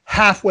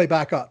halfway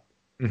back up.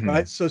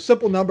 Right. So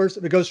simple numbers,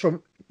 if it goes from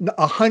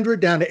 100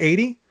 down to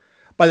 80,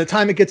 by the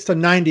time it gets to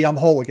 90, I'm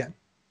whole again.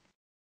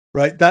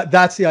 Right.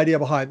 That's the idea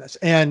behind this.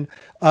 And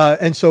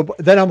so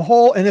then I'm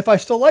whole. And if I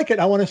still like it,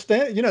 I want to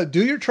stay,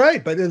 do your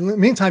trade. But in the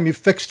meantime, you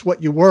fixed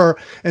what you were,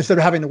 instead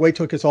of having to wait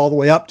till it gets all the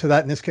way up to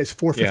that, in this case,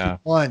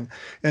 451,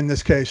 in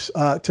this case,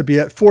 to be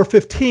at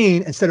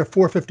 415 instead of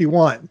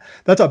 451.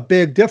 That's a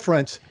big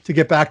difference to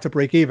get back to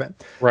break even.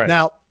 Right.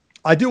 Now,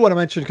 I do want to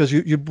mention, because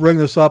you bring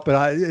this up,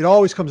 and it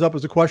always comes up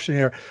as a question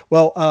here.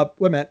 Well,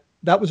 wait a minute,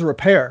 that was a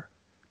repair.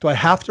 Do I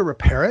have to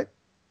repair it?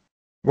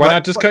 Why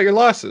not just cut your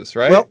losses,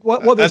 right?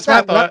 Well, that's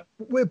my thought.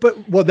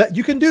 That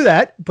you can do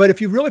that. But if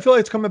you really feel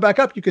like it's coming back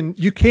up, you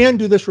can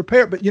do this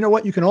repair. But you know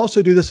what? You can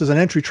also do this as an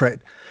entry trade.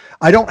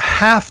 I don't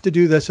have to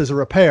do this as a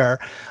repair.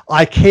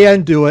 I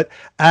can do it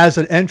as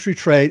an entry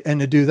trade, and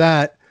to do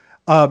that,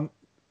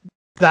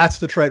 that's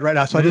the trade right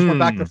now. So I just went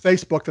back to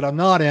Facebook that I'm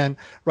not in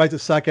right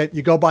this second.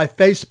 You go buy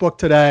Facebook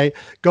today,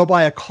 go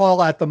buy a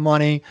call at the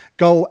money,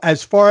 go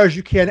as far as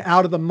you can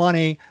out of the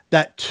money.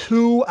 That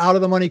 2 out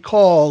of the money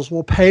calls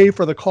will pay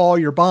for the call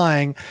you're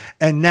buying.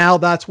 And now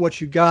that's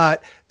what you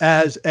got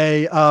as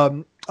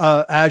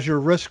as your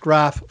risk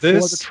graph for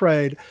the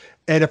trade.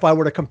 And if I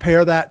were to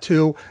compare that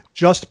to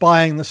just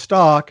buying the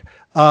stock,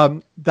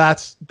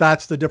 that's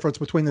the difference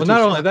between the two. Well,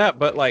 not only that,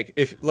 but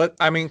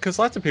because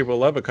lots of people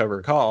love a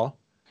covered call.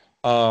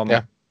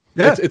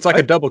 It's like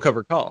a double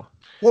cover call.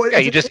 Well,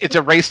 it's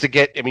a race to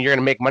get. I mean, you're going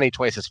to make money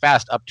twice as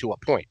fast up to a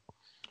point.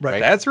 Right.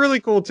 That's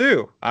really cool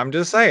too. I'm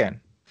just saying.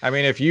 I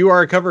mean, if you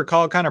are a covered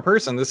call kind of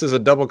person, this is a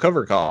double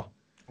cover call.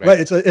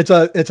 Right.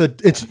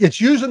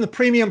 It's using the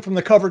premium from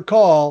the covered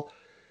call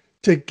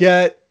to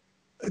get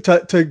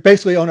to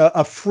basically own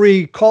a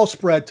free call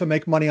spread to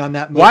make money on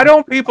that movement. Why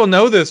don't people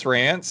know this,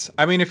 Rance?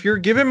 I mean, if you're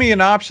giving me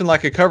an option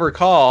like a covered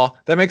call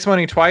that makes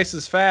money twice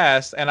as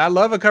fast, and I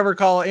love a covered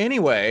call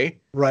anyway,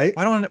 right?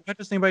 Why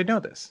doesn't anybody know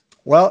this?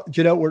 Well,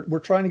 we're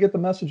trying to get the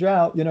message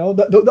out.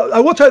 I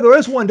will tell you there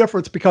is one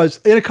difference, because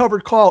in a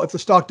covered call, if the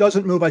stock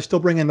doesn't move, I still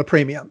bring in the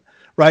premium.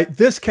 Right.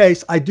 This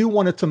case, I do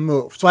want it to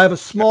move, so I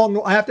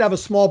have to have a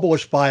small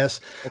bullish bias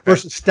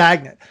versus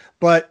stagnant.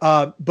 But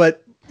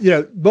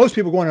most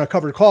people going in a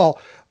covered call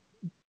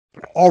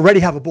already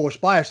have a bullish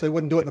bias. They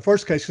wouldn't do it in the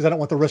first case because I don't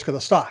want the risk of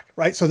the stock,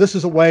 right? So this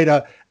is a way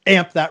to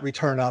amp that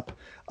return up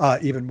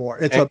even more.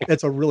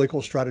 It's a really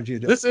cool strategy to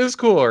do. This is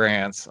cool,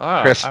 Rance.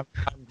 Chris, I'm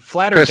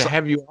flattered to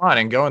have you on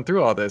and going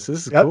through all this.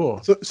 This is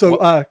cool.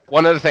 So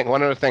one other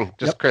thing.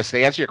 Just Chris,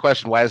 to answer your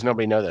question, why does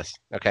nobody know this?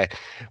 Okay,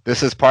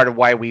 this is part of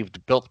why we've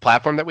built the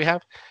platform that we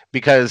have,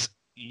 because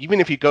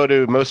even if you go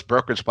to most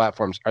brokerage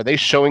platforms, are they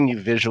showing you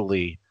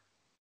visually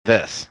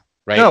this?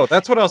 Right? No,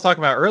 that's what I was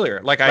talking about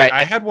earlier.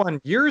 I had one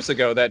years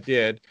ago that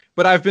did,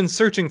 but I've been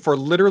searching for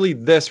literally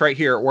this right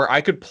here, where I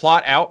could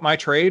plot out my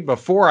trade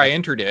before I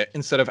entered it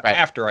instead of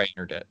after I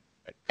entered it.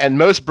 And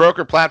most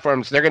broker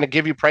platforms, they're going to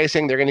give you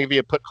pricing. They're going to give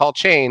you a put call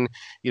chain.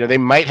 They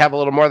might have a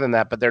little more than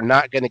that, but they're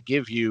not going to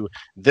give you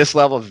this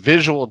level of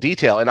visual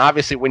detail. And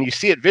obviously, when you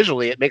see it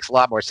visually, it makes a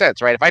lot more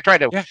sense, right? If I try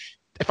to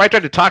if I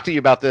tried to talk to you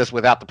about this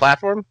without the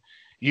platform,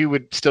 you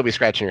would still be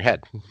scratching your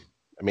head.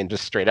 I mean,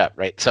 just straight up,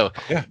 right? So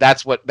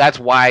that's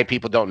why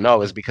people don't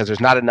know, is because there's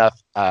not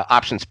enough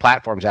options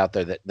platforms out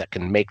there that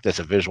can make this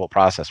a visual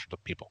process for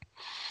people.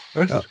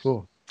 This is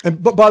cool.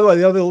 And but by the way,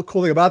 the other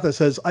cool thing about this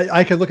is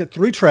I can look at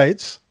 3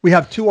 trades. We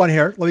have 2 on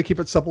here. Let me keep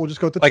it simple. We'll just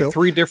go to 2. Like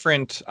 3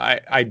 different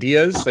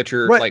ideas that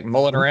you're like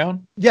mulling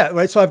around. Yeah,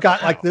 right. So I've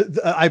got like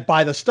I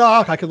buy the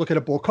stock. I can look at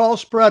a bull call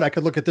spread. I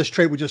could look at this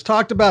trade we just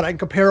talked about. I can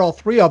compare all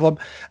 3 of them.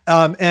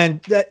 And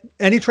that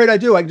any trade I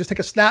do, I can just take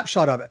a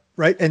snapshot of it,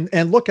 right?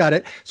 And look at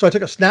it. So I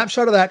took a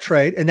snapshot of that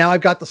trade, and now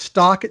I've got the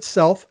stock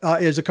itself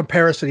as a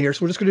comparison here.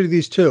 So we're just going to do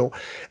these 2.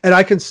 And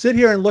I can sit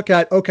here and look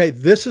at, okay,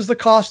 this is the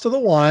cost of the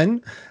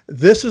one.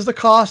 This is the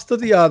cost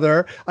of the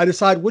other. I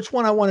decide which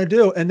one I want to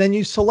do. And then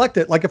you select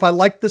it. Like if I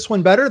like this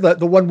one better,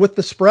 the one with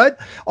the spread,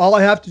 all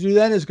I have to do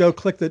then is go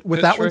click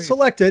with that one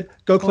selected,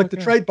 go click the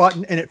trade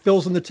button, and it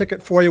fills in the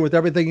ticket for you with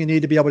everything you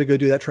need to be able to go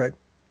do that trade.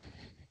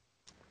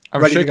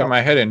 I'm shaking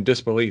my head in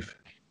disbelief.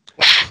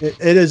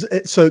 It is.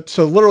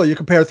 So literally you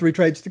compare 3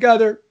 trades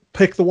together,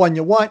 pick the one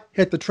you want,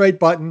 hit the trade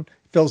button,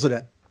 fills it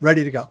in,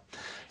 ready to go.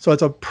 So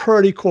it's a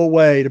pretty cool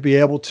way to be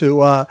able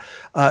to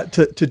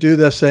do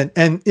this. And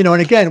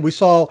again, we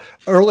saw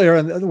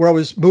earlier where I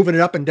was moving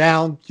it up and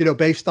down,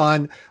 based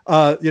on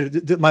my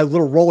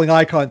little rolling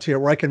icons here,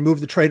 where I can move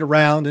the trade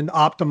around and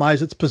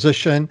optimize its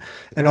position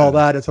and all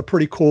that. It's a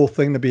pretty cool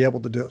thing to be able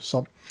to do.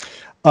 So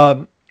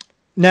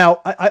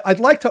now I'd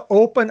like to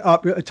open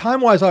up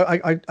time-wise.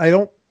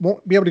 I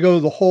won't be able to go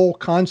to the whole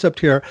concept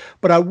here,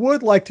 but I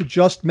would like to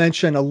just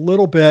mention a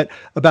little bit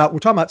about, we're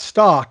talking about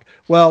stock.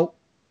 Well,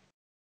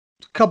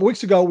 a couple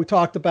weeks ago, we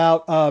talked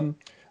about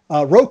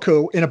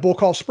Roku in a bull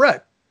call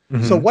spread.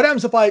 Mm-hmm. So what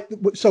happens if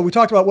so we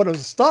talked about what is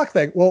a stock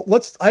thing. Well,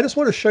 I just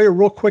want to show you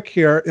real quick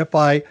here. If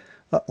let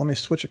me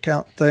switch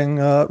account thing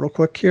real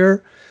quick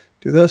here,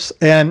 do this.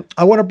 And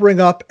I want to bring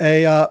up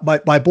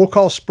my bull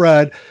call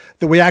spread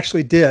that we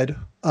actually did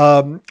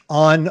on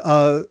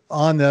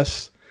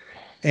this.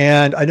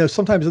 And I know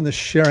sometimes in the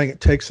sharing, it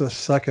takes a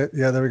second.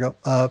 Yeah, there we go.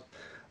 I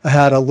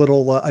had a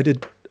little, I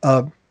did,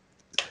 on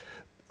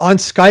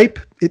Skype,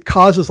 it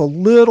causes a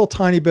little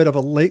tiny bit of a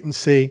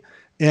latency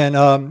in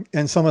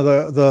some of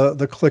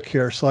the click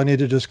here. So I need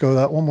to just go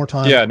that one more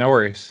time. Yeah, no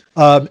worries.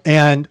 So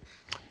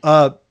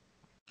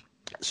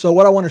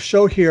what I want to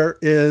show here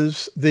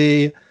is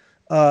the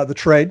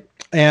trade.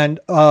 And,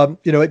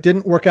 it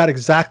didn't work out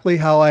exactly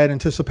how I had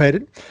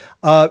anticipated.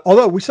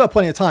 Although we still have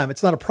plenty of time.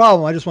 It's not a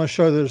problem. I just want to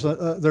show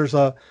there's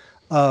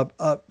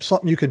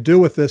something you can do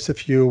with this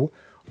if you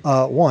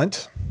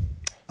want.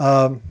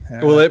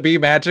 Will it be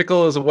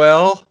magical as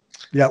well?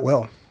 Yeah, it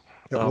will.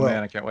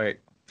 Man, I can't wait.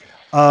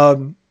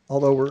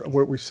 Although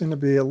we seem to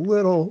be a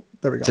little.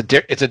 There we go.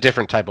 It's a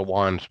different type of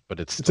wand, but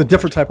it's a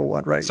different type of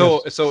wand, right?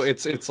 So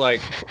it's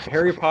like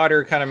Harry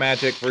Potter kind of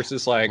magic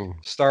versus like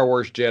Star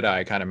Wars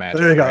Jedi kind of magic.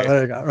 There you go. Right?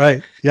 There you go.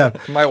 Right. Yeah.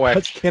 My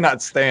wife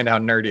cannot stand how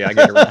nerdy I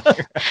get around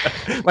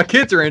here. My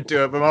kids are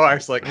into it, but my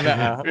wife's like,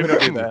 nah, we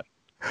don't do that.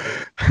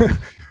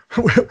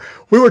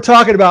 We were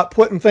talking about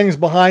putting things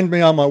behind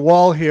me on my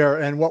wall here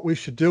and what we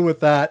should do with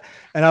that.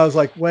 And I was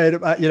like, wait,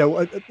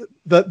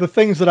 the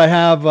things that I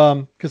have,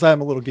 because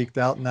I'm a little geeked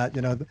out in that,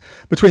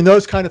 between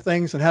those kind of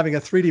things and having a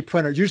 3D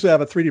printer. Usually I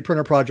have a 3D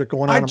printer project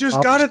going on. I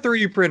just got a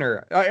 3D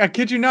printer. I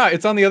kid you not.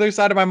 It's on the other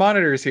side of my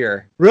monitors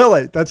here.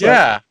 Really? That's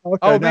yeah. Okay,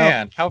 oh,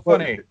 man. How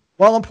funny.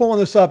 While I'm pulling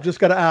this up, just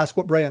got to ask,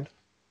 what brand?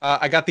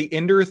 I got the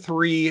Ender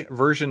 3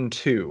 version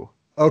 2.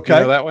 Okay.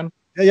 You know that one?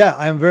 Yeah,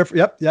 I am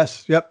yep.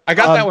 I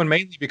got that one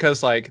mainly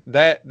because like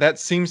that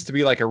seems to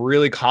be like a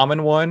really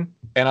common one.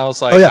 And I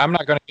was like, I'm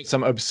not going to get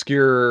some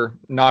obscure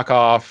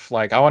knockoff.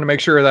 Like I want to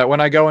make sure that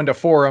when I go into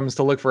forums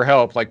to look for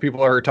help, like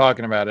people are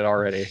talking about it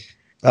already.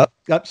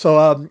 Yep.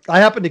 So I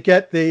happen to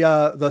get the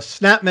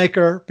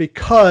Snapmaker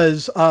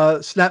because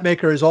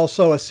Snapmaker is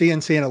also a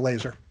CNC and a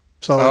laser.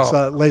 So it's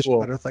a laser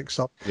cutter thing.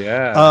 So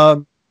yeah.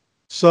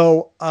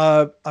 So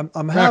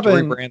I'm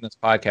having to rebrand this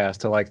podcast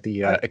to like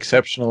the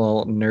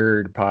Exceptional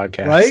Nerd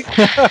Podcast, right?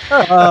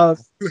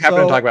 Who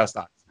happen to talk about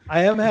stocks.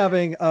 I am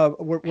having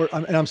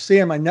and I'm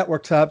seeing my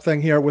network tab thing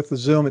here with the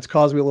Zoom. It's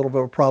caused me a little bit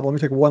of a problem.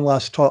 Let me take one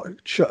last hit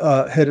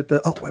at the.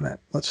 Oh wait a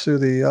minute. Let's do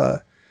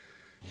the.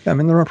 I'm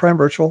in the Prime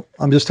Virtual.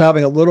 I'm just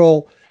having a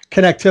little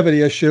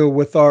connectivity issue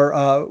with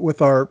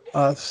our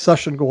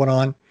session going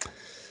on.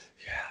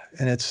 Yeah,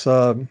 and it's.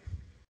 Let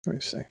me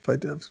see if I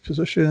did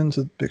positions.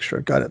 Make sure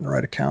I got it in the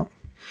right account.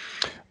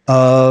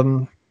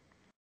 Roku.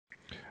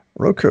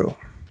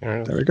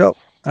 There we go.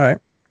 All right.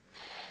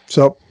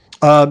 So,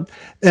 and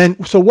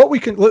so what we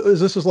can,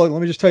 this is like,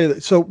 let me just tell you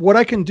that. So what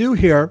I can do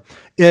here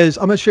is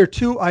I'm going to share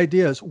 2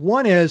 ideas.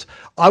 One is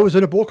I was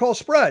in a bull call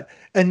spread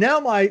and now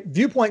my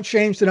viewpoint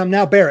changed and I'm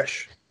now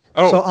bearish.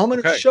 So I'm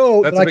going to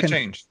show that I can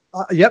change.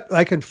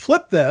 I can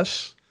flip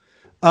this.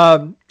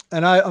 And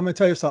I'm going to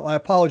tell you something. I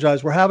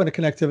apologize. We're having a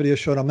connectivity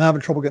issue and I'm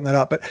having trouble getting that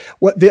up. But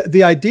what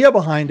the idea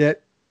behind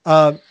it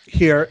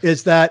here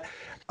is that,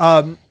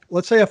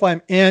 let's say if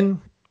I'm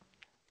in,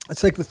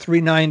 let's take the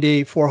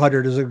 390,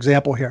 400 as an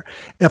example here.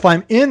 If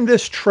I'm in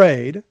this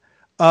trade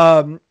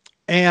and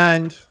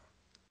And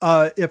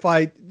if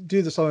I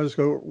do this, I'll just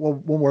go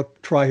one more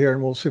try here,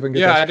 and we'll see if we can get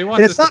Yeah, this. I do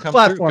want And this to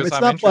come through because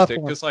I'm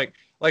interested. Because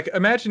like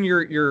imagine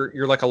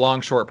you're like a long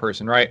short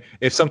person, right?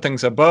 If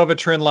something's above a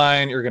trend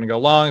line, you're going to go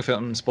long. If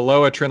something's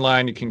below a trend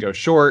line, you can go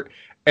short.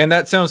 And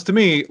that sounds to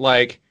me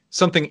like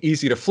something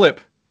easy to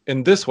flip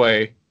in this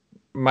way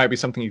might be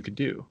something you could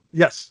do.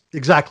 Yes,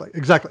 exactly.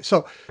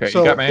 So, okay,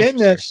 so in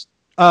this,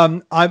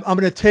 I'm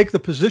going to take the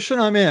position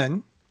I'm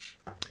in,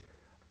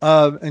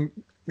 and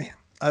man,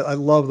 I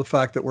love the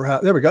fact that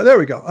we're there we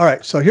go. All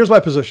right, so here's my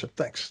position.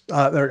 Thanks.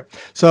 There we go.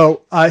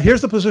 So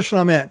here's the position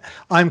I'm in.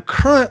 I'm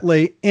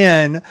currently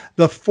in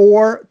the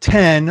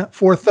 410,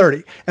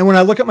 430, and when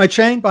I look at my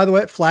chain, by the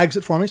way, it flags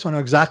it for me, so I know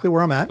exactly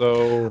where I'm at.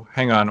 So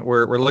hang on,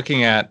 we're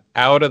looking at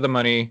out of the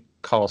money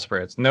call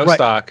spreads, no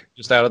stock,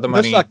 just out of the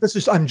money. No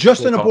stock. I'm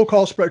just in a bull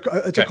call spread.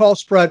 It's a call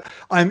spread.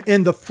 I'm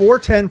in the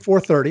 410,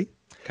 430.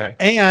 Okay.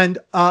 And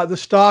the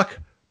stock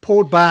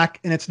pulled back,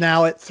 and it's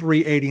now at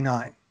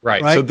 389.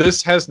 Right. So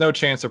this has no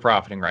chance of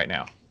profiting right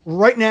now.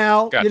 Right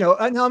now, gotcha. Now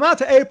I'm out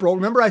to April.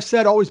 Remember, I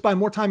said always buy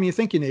more time than you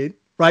think you need.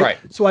 Right.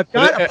 So I've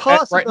got a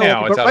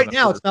possibility, but right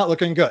now it's not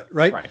looking good.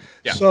 Right.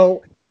 Yeah.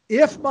 So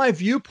if my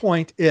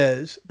viewpoint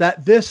is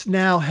that this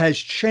now has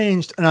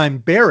changed and I'm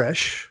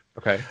bearish.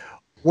 Okay.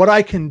 What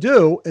I can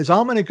do is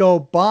I'm going to go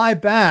buy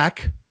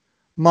back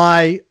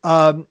my,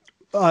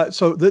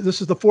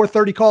 this is the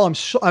 430 call.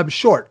 I'm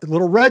short. The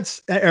little red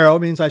arrow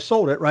means I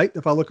sold it, right?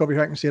 If I look over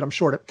here, I can see it. I'm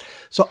short it.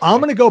 So I'm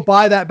going to go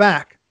buy that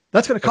back.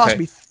 That's going to cost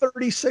me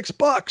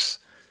 $36.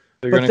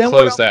 They're going to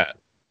close that.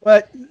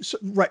 But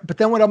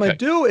then what I'm going to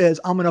do is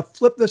I'm going to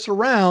flip this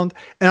around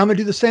and I'm going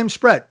to do the same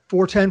spread,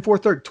 410,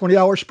 430,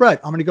 $20 spread.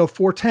 I'm going to go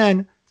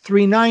 410,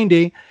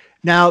 390.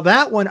 Now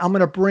that one I'm going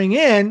to bring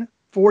in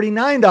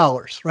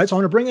 $49, right? So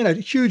I'm going to bring in a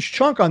huge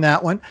chunk on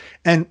that one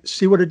and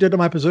see what it did to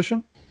my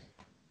position.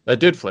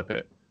 That did flip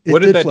it.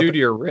 What did that do to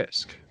your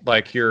risk?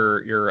 Like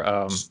your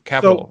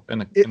capital in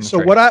the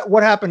trade?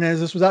 What happened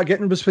is this was out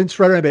getting between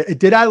spread and a bit. It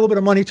did add a little bit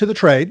of money to the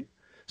trade.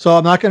 So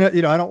I'm not going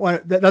to, I don't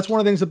want to, that's one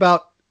of the things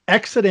about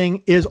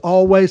exiting is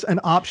always an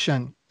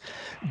option.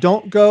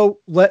 Don't go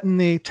letting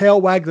the tail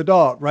wag the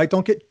dog, right?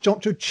 Don't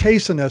to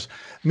chasing this.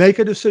 Make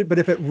a decision. But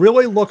if it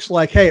really looks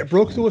like, hey, it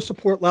broke through a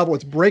support level,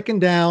 it's breaking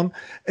down,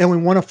 and we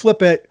want to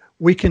flip it,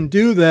 we can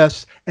do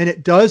this. And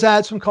it does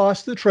add some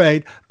cost to the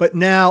trade. But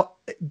now,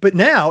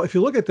 if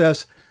you look at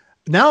this,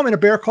 now I'm in a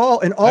bear call,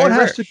 and all it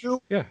has to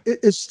do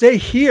is stay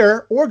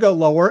here or go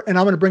lower, and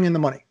I'm going to bring in the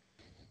money,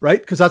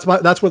 right? Because that's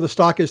where the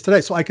stock is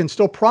today. So I can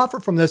still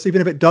profit from this, even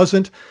if it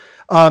doesn't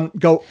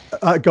go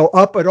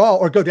up at all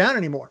or go down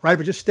anymore, right?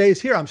 If it just stays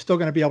here, I'm still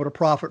going to be able to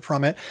profit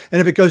from it. And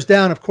if it goes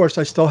down, of course,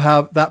 I still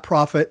have that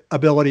profit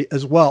ability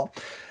as well.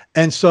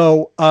 And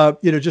so,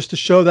 just to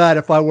show that,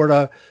 if I were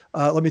to,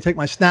 let me take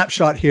my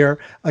snapshot here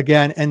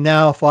again. And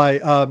now if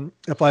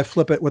I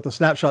flip it with the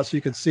snapshot so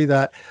you can see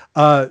that,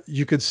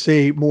 you could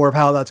see more of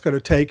how that's going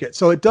to take it.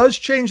 So it does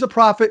change the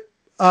profit,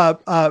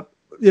 the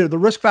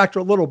risk factor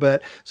a little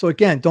bit. So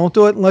again, don't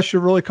do it unless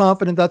you're really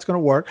confident that's going to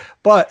work,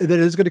 but that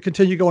is going to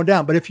continue going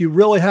down. But if you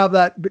really have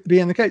that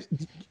being the case,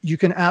 you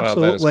can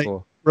absolutely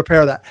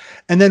repair that.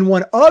 And then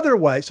one other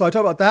way, so I talk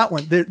about that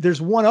one.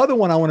 There's one other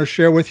one I want to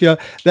share with you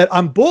that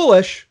I'm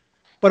bullish,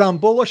 but I'm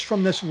bullish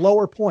from this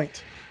lower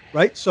point,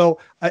 right? So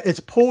it's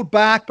pulled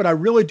back, but I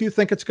really do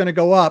think it's going to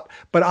go up.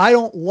 But I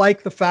don't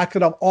like the fact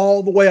that I'm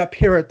all the way up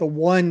here at the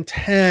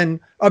 410,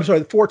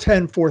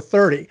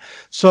 430.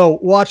 So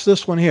watch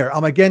this one here.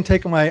 I'm again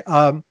taking my,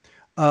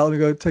 let me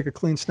go take a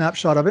clean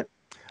snapshot of it.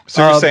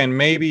 So you're saying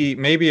maybe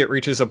it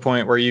reaches a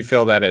point where you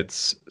feel that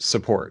it's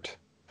support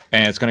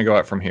and it's going to go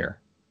up from here.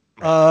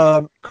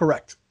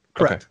 Correct.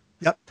 Okay.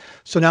 Yep.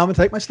 So now I'm going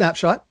to take my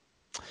snapshot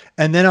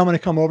and then I'm going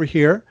to come over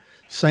here.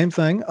 Same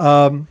thing.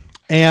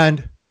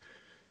 And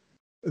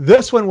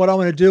this one, what I'm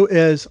going to do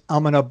is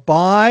I'm going to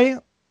buy.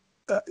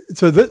 I'm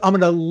going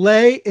to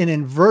lay an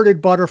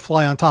inverted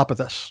butterfly on top of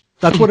this.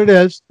 That's what it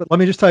is. But let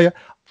me just tell you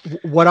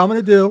what I'm going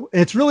to do.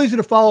 And it's really easy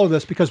to follow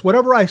this because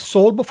whatever I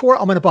sold before,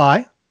 I'm going to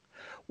buy.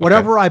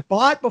 Whatever I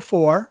bought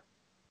before,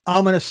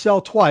 I'm going to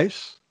sell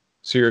twice.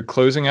 So you're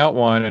closing out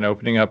one and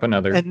opening up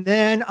another. And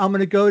then I'm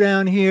going to go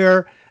down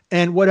here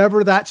and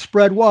whatever that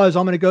spread was,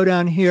 I'm going to go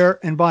down here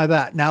and buy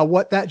that. Now,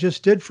 what that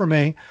just did for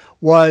me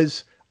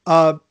was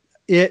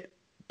it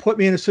put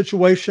me in a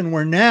situation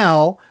where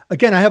now,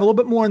 again, I have a little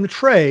bit more in the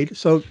trade.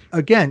 So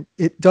again,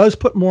 it does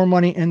put more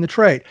money in the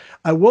trade.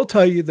 I will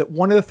tell you that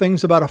one of the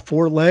things about a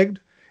four-legged,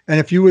 and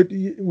if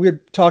we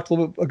had talked a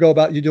little bit ago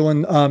about you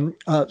doing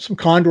some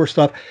Condor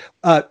stuff,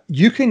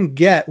 you can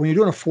get, when you're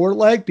doing a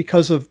four-leg,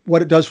 because of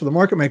what it does for the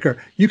market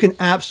maker, you can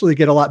absolutely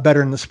get a lot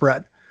better in the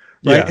spread.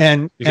 Right. Yeah,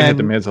 and you can hit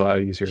the mids a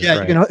lot easier. Yeah,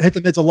 right. You can hit the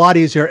mids a lot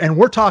easier. And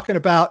we're talking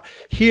about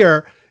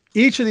here,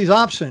 each of these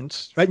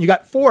options, right? And you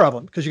got four of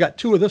them because you got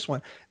two of this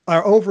one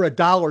are over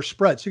 $1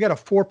 spread. So you got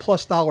a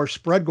 $4+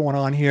 spread going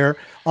on here,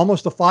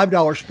 almost a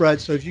 $5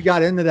 spread. So if you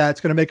got into that,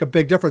 it's going to make a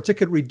big difference. It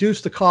could reduce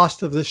the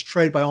cost of this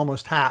trade by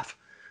almost half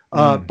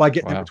by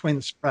getting in between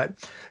the spread,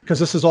 because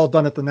this is all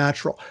done at the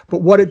natural.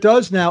 But what it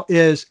does now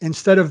is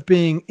instead of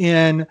being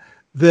in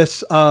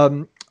this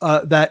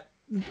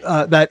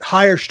that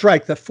higher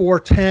strike, the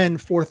 410,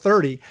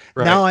 430.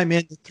 Right. Now I'm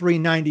in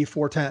 390,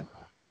 410.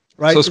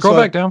 Right. So scroll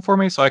back down for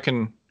me so I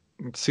can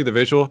see the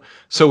visual.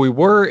 So we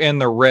were in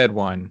the red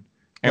one,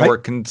 and we're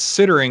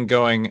considering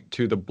going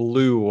to the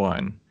blue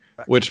one,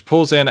 which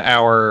pulls in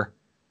our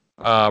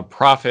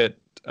profit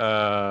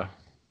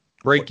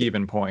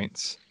break-even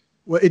points.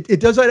 Well, it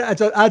does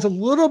adds a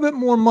little bit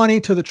more money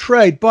to the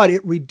trade, but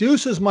it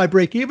reduces my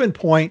break-even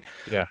point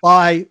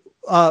by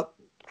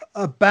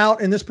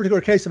about, in this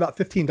particular case, about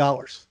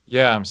 $15.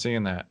 Yeah, I'm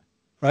seeing that.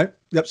 Right.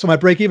 Yep. So my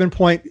break-even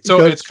point.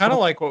 So it's kind of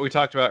like what we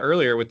talked about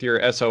earlier with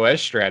your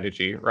SOS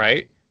strategy,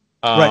 right?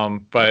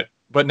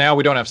 But now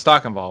we don't have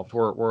stock involved.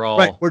 We're all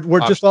right. We're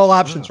just all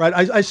options, right?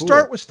 I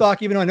start with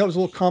stock, even though I know it was a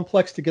little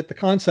complex to get the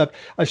concept.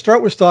 I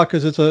start with stock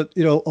because it's a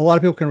lot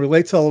of people can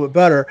relate to it a little bit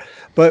better.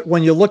 But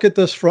when you look at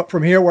this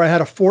from here, where I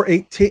had a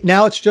 418,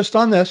 now it's just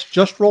on this,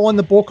 just rolling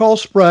the bull call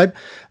spread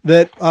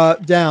that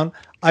down.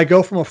 I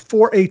go from a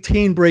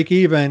 418 break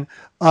even,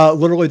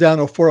 literally down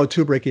to a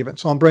 402 break even.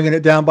 So I'm bringing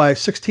it down by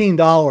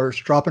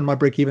 $16, dropping my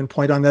break even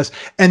point on this.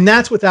 And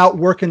that's without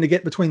working to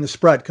get between the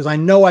spread, because I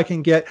know I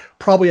can get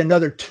probably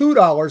another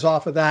 $2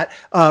 off of that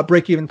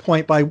break even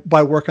point by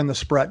working the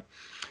spread.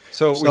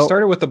 So we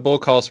started with the bull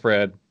call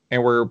spread,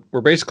 and we're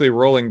basically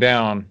rolling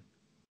down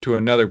to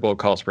another bull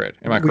call spread.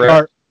 Am I correct? We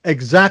are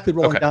exactly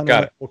rolling down to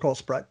the bull call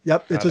spread.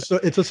 Yep. It's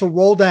just a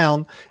roll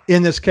down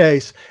in this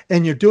case,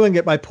 and you're doing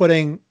it by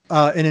putting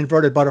an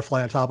inverted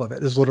butterfly on top of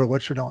it. Is literally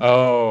what you're doing.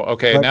 Oh,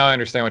 okay. Right? Now I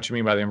understand what you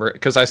mean by the invert,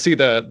 because I see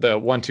the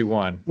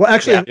 1-2-1. Well,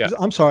 actually,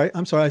 I'm sorry.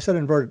 I said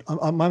inverted.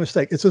 My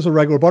mistake. It's just a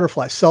regular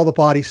butterfly. Sell the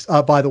body,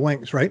 buy the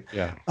wings. Right.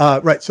 Yeah.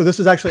 Right. So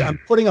this is actually, I'm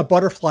putting a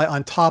butterfly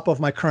on top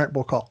of my current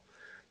bull call.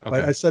 Okay.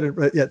 Right? I said it.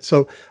 Yeah.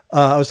 So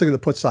I was thinking the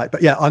put side,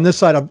 but yeah, on this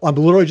side, I'm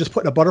literally just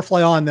putting a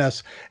butterfly on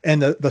this,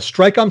 and the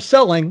strike I'm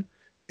selling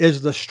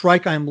is the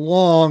strike I'm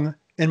long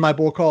in my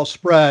bull call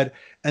spread.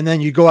 And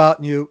then you go out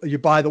and you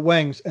buy the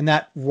wings, and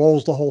that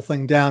rolls the whole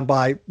thing down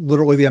by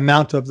literally the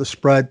amount of the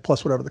spread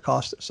plus whatever the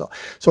cost is.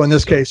 So in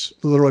this case,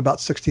 literally about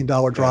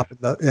 $16 drop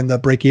in the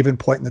break even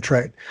point in the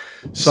trade.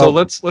 So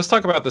let's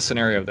talk about the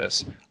scenario of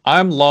this.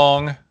 I'm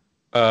long.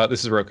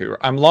 This is Roku.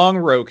 I'm long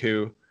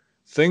Roku.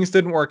 Things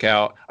didn't work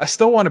out. I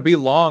still want to be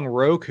long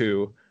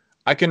Roku.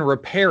 I can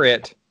repair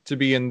it to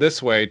be in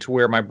this way to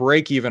where my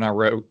break even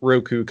on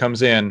Roku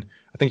comes in.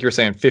 I think you're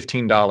saying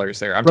 $15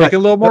 there. I'm taking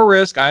a little more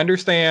risk. I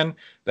understand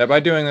that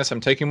by doing this, I'm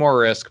taking more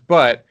risk.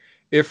 But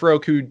if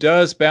Roku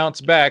does bounce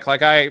back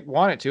like I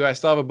want it to, I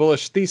still have a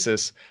bullish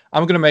thesis.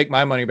 I'm going to make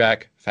my money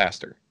back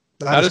faster.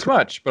 Not as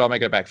much, but I'll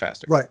make it back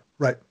faster. Right.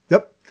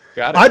 Yep.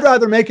 Got it. I'd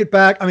rather make it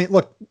back. I mean,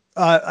 look,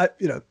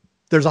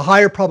 there's a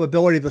higher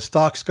probability the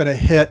stock's going to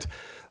hit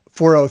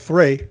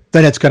 403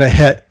 than it's going to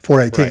hit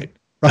 418.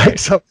 Right.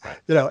 So,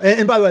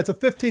 and by the way, it's a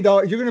 $15.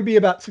 You're going to be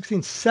about $16,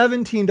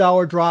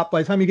 $17 drop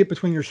by the time you get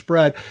between your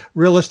spread.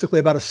 Realistically,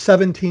 about a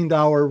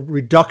 $17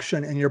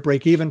 reduction in your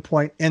break even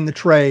point in the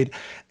trade.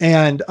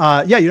 And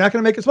you're not going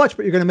to make as much,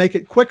 but you're going to make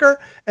it quicker.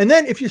 And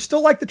then if you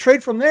still like the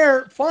trade from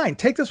there, fine,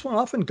 take this one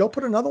off and go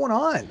put another one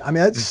on. I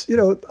mean, it's,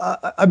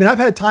 I've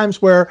had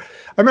times where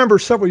I remember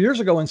several years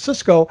ago in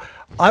Cisco,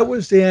 I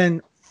was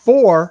in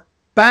 4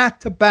 back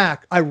to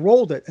back. I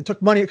rolled it and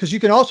took money, because you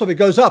can also, if it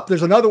goes up,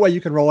 there's another way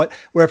you can roll it,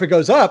 where if it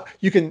goes up,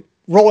 you can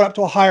roll it up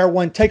to a higher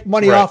one, take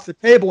money off the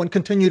table and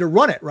continue to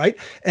run it. Right.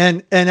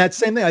 And that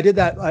same thing, I did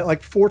that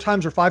like 4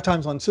 times or 5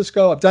 times on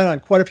Cisco. I've done it on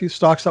quite a few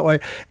stocks that way.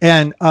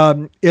 And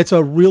it's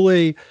a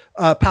really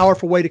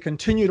powerful way to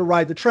continue to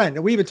ride the trend.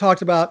 And we even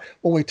talked about,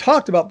 when we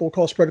talked about bull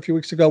call spread a few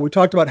weeks ago, we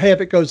talked about, hey,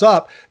 if it goes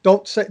up,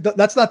 don't say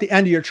that's not the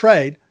end of your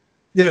trade.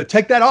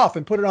 Take that off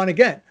and put it on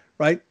again.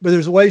 Right. But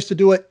there's ways to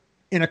do it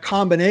in a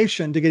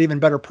combination to get even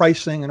better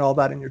pricing and all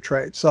that in your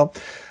trade. So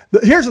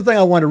here's the thing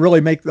I want to really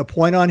make the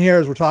point on here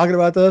as we're talking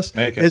about this,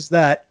 is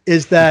that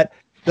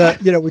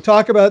we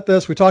talk about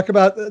this, we talk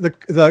about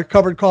the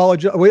covered call. I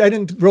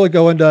didn't really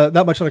go into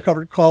that much on the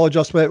covered call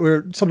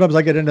adjustment. Sometimes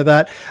I get into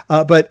that,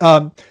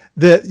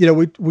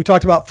 we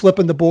talked about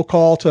flipping the bull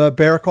call to a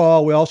bear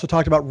call. We also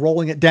talked about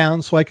rolling it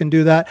down so I can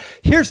do that.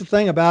 Here's the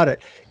thing about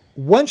it.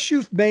 Once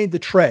you've made the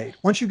trade,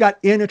 once you got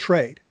in a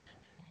trade,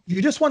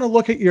 you just want to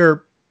look at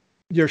your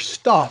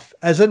stuff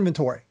as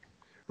inventory,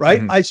 right?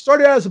 Mm-hmm. I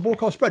started out as a bull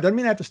call spread. Doesn't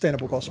mean I have to stay in a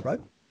bull call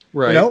spread.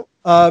 Right. One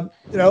of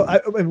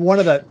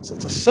the, it's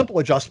a simple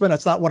adjustment.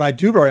 That's not what I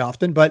do very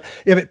often, but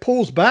if it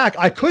pulls back,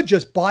 I could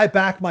just buy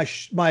back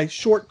my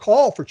short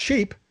call for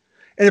cheap.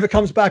 And if it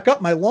comes back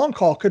up, my long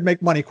call could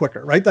make money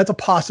quicker, right? That's a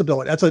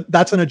possibility.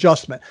 That's an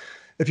adjustment.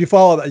 If you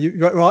follow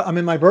that, I'm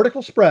in my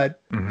vertical spread,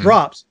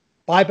 drops,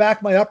 buy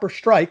back my upper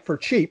strike for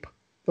cheap,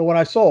 the one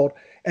I sold.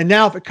 And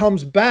now if it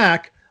comes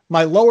back,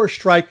 my lower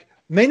strike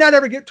may not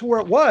ever get to where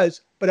it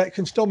was, but I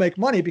can still make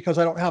money because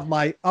I don't have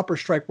my upper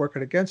strike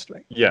working against me.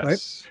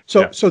 Yes.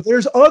 Right? So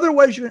there's other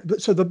ways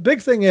so the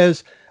big thing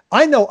is,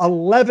 I know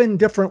 11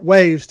 different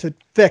ways to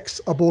fix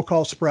a bull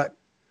call spread.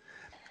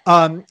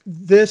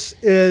 This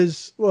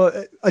is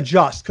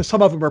adjust, because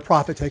some of them are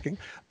profit taking.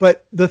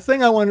 But the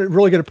thing I want to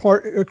really get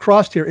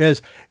across here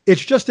is, it's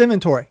just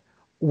inventory.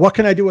 What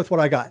can I do with what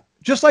I got?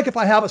 just like if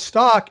I have a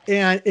stock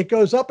and it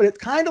goes up and it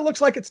kind of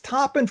looks like it's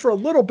topping for a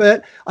little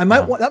bit, I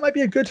might want, that might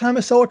be a good time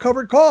to sell a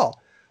covered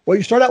call. Well,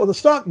 you start out with a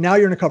stock, now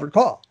you're in a covered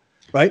call,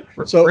 right?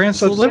 So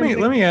let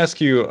me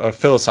ask you a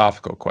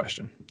philosophical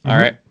question. All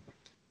right.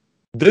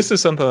 This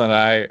is something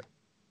that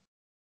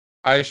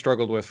I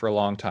struggled with for a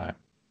long time.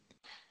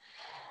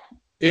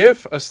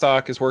 If a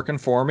stock is working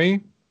for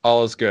me,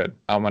 all is good.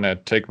 I'm going to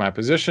take my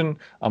position.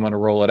 I'm going to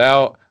roll it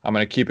out. I'm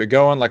going to keep it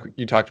going like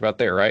you talked about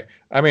there, right?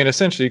 I mean,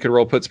 essentially, you could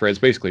roll put spreads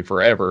basically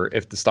forever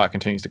if the stock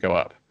continues to go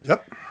up.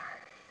 Yep.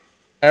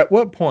 At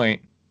what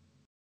point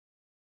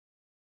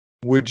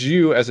would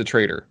you, as a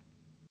trader,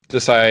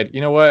 decide,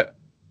 you know what,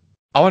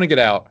 I want to get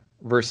out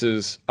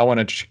versus I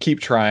want to keep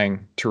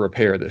trying to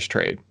repair this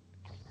trade?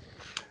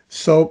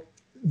 So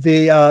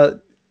the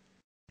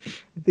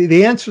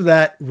answer to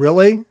that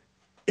really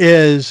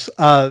is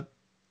well,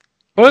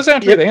 let's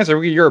answer the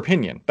answer. Your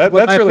opinion. That's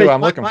really what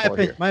I'm looking for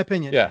here. My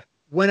opinion. Yeah.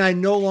 When I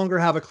no longer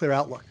have a clear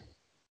outlook,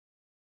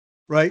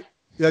 right?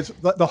 That's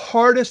the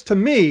hardest to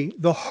me.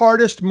 The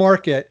hardest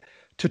market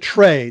to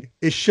trade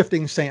is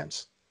shifting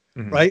sands,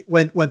 right?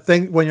 When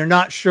you're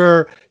not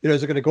sure,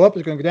 is it going to go up?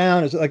 Is it going to go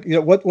down? Is it like,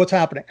 what's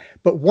happening?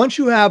 But once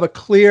you have a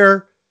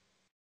clear,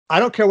 I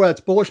don't care whether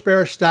it's bullish,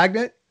 bearish,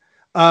 stagnant.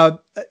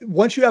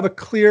 Once you have a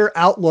clear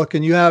outlook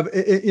and you have,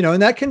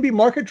 and that can be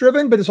market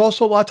driven, but it's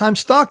also a lot of times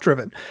stock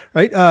driven,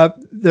 right?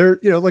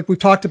 Like we've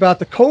talked about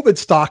the COVID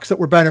stocks that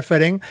were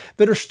benefiting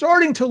that are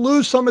starting to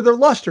lose some of their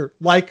luster,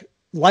 like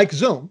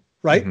Zoom,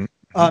 right?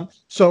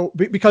 So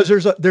because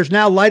there's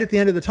now light at the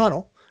end of the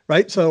tunnel,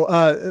 right? So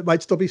it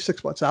might still be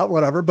 6 months out,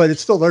 whatever, but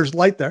it's still, there's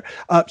light there.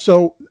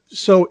 So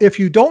if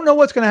you don't know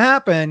what's going to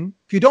happen,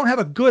 if you don't have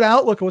a good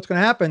outlook of what's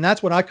going to happen,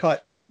 that's when I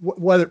cut,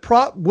 whether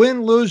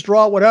win, lose,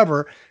 draw,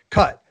 whatever,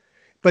 cut.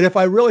 But if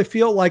I really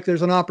feel like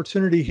there's an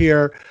opportunity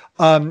here,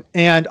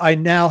 and I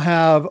now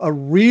have a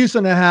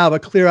reason to have a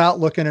clear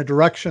outlook in a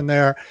direction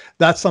there,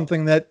 that's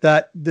something that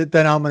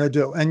then I'm going to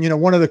do.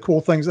 And one of the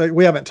cool things that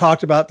we haven't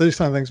talked about these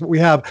kind of things, but we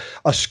have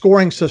a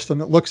scoring system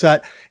that looks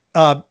at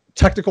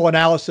technical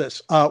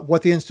analysis,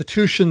 what the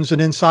institutions and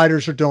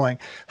insiders are doing,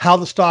 how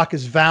the stock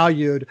is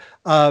valued,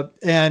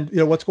 and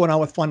what's going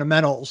on with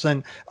fundamentals,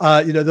 and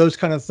those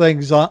kind of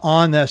things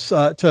on this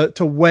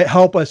to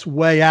help us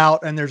weigh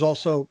out. And there's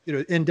also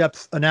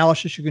in-depth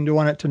analysis you can do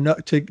on it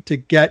to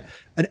get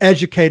an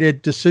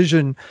educated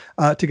decision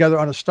together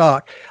on a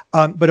stock.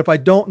 But if I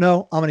don't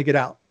know, I'm going to get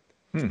out.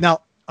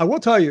 Now, I will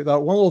tell you though,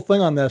 one little thing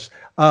on this.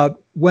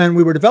 When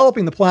we were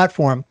developing the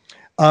platform,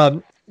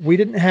 we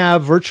didn't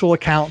have virtual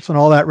accounts and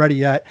all that ready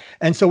yet.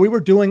 And so we were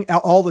doing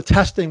all the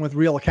testing with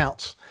real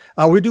accounts.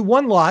 We do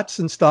one lots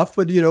and stuff,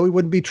 but we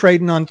wouldn't be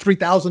trading on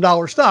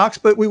 $3,000 stocks,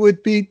 but we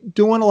would be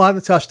doing a lot of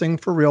the testing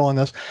for real on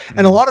this.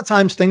 And a lot of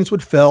times things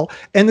would fill,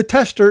 and the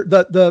tester,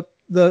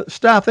 the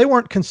staff, they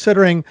weren't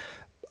considering,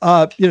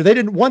 they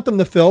didn't want them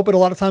to fill, but a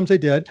lot of times they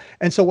did.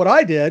 And so what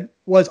I did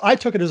was I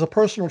took it as a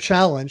personal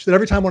challenge that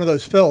every time one of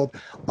those filled,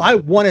 I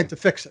wanted to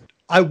fix it.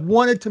 I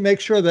wanted to make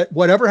sure that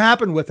whatever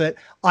happened with it,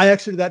 I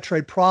exited that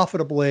trade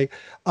profitably,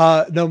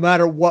 no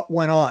matter what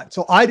went on.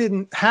 So I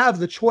didn't have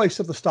the choice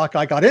of the stock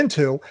I got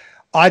into.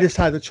 I just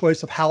had the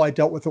choice of how I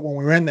dealt with it when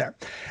we were in there.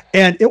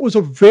 And it was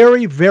a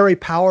very, very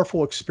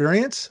powerful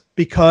experience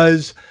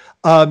because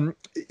I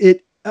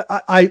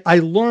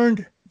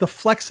learned the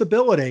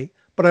flexibility,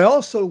 but I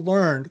also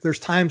learned there's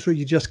times where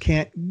you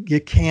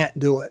can't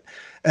do it.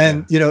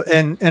 And,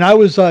 and I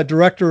was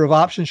director of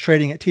options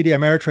trading at TD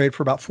Ameritrade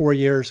for about 4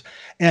 years.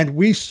 And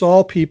we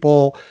saw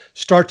people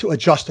start to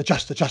adjust.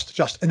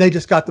 And they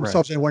just got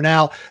themselves in where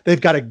now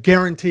they've got a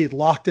guaranteed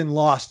locked in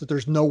loss that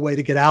there's no way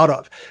to get out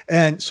of.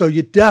 And so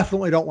you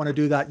definitely don't want to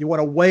do that. You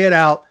want to weigh it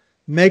out,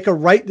 make a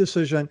right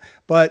decision.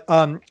 But,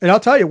 and I'll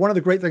tell you, one of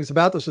the great things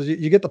about this is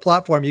you get the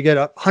platform, you get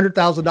a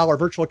 $100,000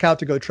 virtual account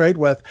to go trade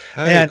with.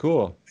 Hey,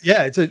 cool.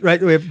 Yeah,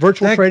 we have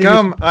virtual trading.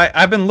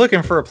 I've been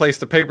looking for a place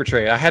to paper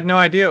trade. I had no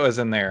idea it was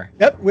in there.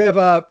 Yep, we have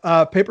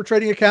a paper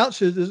trading account.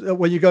 So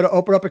when you go to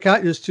open up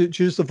account, you just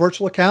choose the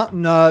virtual account,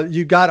 and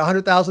you got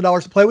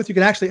 $100,000 to play with. You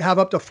can actually have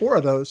up to 4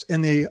 of those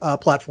in the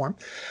platform.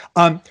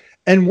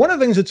 And one of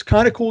the things that's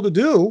kind of cool to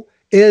do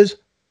is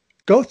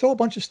go throw a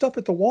bunch of stuff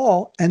at the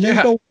wall and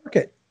then go work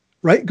it.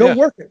 Right? Go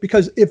work it.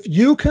 Because if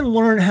you can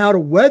learn how to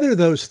weather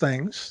those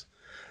things,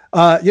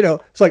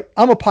 it's like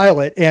I'm a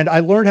pilot and I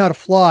learned how to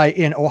fly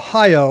in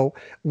Ohio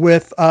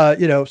with,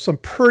 some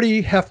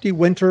pretty hefty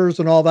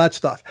winters and all that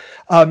stuff.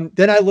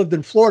 Then I lived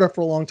in Florida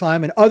for a long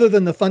time. And other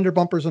than the thunder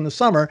bumpers in the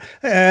summer,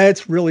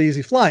 it's really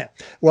easy flying.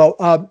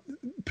 Well,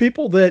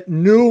 people that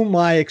knew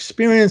my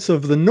experience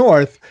of the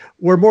North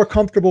were more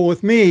comfortable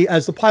with me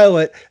as the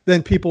pilot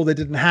than people that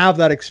didn't have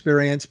that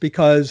experience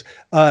because,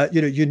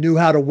 you knew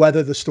how to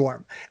weather the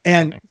storm.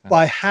 And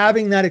by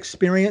having that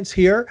experience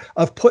here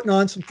of putting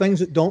on some things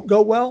that don't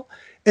go well,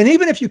 and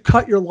even if you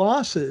cut your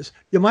losses,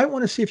 you might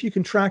want to see if you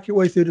can track your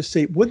way through to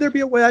see, would there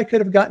be a way I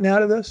could have gotten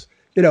out of this?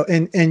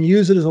 And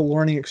use it as a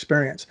learning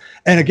experience.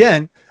 And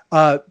again,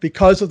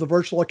 because of the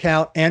virtual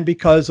account and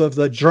because of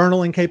the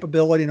journaling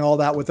capability and all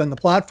that within the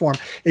platform,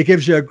 it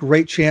gives you a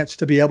great chance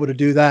to be able to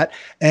do that.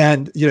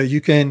 And, you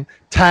can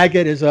tag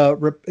it as a,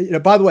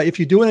 by the way, if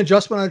you do an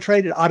adjustment on a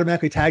trade, it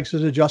automatically tags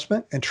as an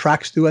adjustment and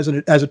tracks through as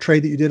a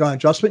trade that you did on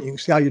adjustment. You can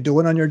see how you're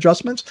doing on your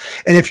adjustments.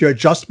 And if your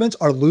adjustments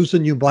are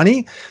losing you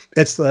money,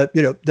 it's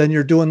then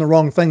you're doing the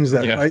wrong things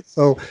then, right?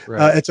 So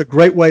it's a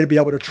great way to be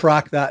able to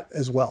track that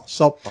as well.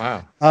 So,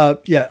 wow.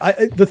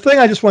 The thing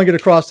I just want to get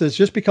across is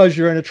just because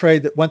you're in a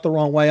trade that went the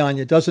wrong way on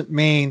you doesn't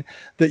mean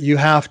that you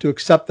have to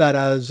accept that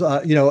as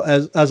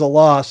a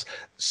loss.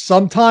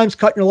 Sometimes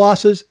cutting your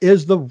losses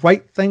is the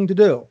right thing to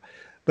do.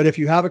 But if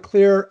you have a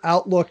clear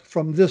outlook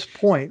from this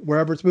point,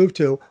 wherever it's moved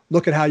to,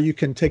 look at how you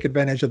can take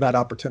advantage of that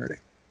opportunity.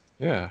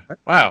 Yeah.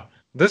 Wow.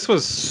 This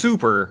was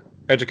super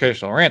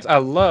educational. Rance, I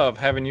love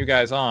having you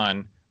guys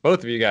on,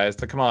 both of you guys,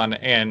 to come on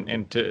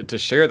and to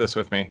share this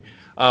with me.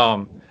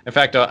 In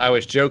fact, I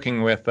was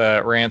joking with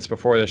Rance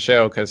before the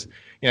show because,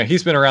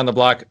 he's been around the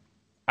block,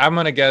 I'm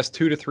going to guess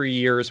 2 to 3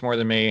 years more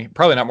than me,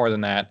 probably not more than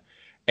that.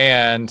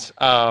 And,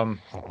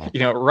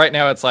 right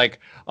now it's like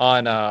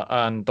on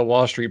the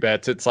Wall Street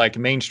bets, it's like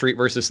Main Street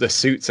versus the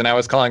Suits. And I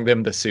was calling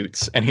them the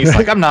Suits. And he's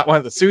like, I'm not one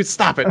of the Suits.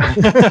 Stop it.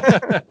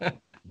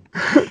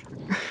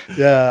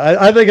 Yeah,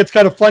 I think it's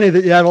kind of funny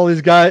that you have all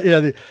these guys.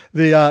 It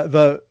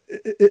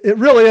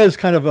really is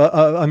kind of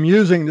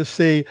amusing to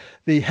see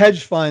the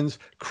hedge funds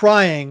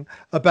crying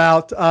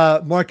about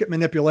market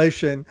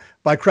manipulation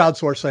by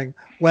crowdsourcing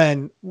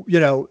when,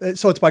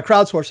 so it's by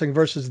crowdsourcing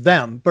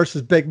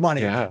versus big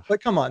money. Yeah.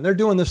 But come on, they're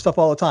doing this stuff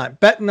all the time.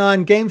 Betting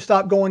on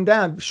GameStop going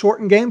down,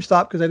 shorting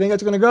GameStop because I think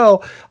it's going to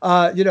go.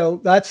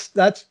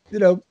 That's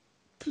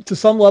to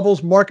some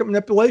levels market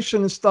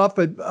manipulation and stuff,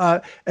 and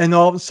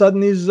all of a sudden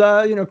these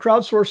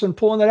crowdsourcing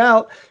pulling it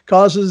out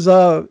causes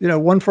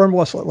one firm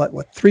was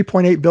what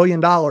 $3.8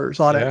 billion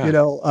on it.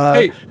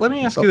 Hey, let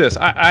me ask you this.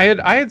 I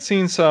had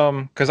seen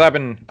some, because I've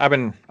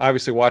been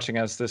obviously watching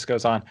as this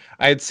goes on.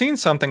 I had seen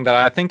something that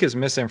I think is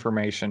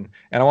misinformation,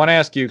 and I want to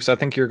ask you because I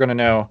think you're going to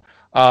know.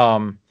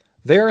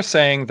 They're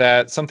saying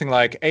that something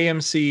like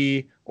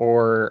AMC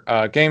or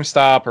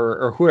GameStop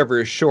or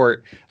whoever is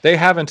short, they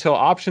have until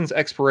options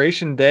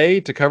expiration day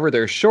to cover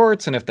their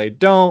shorts. And if they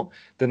don't,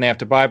 then they have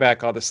to buy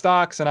back all the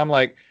stocks. And I'm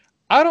like,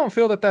 I don't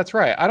feel that that's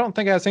right. I don't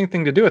think it has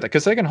anything to do with it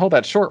because they can hold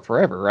that short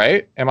forever,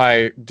 right?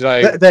 They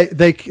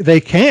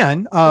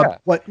can.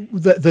 What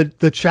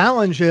the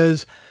challenge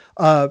is,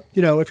 if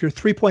you're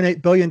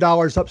 $3.8 billion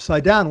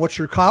upside down, what's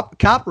your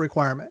cap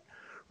requirement,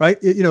 right?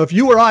 If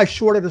you or I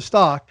shorted a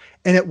stock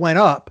and it went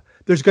up,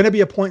 there's going to be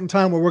a point in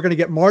time where we're going to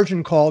get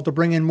margin called to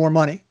bring in more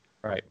money.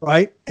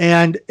 Right.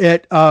 And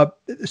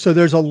so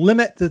there's a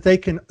limit that they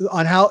can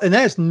on how, and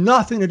that has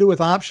nothing to do with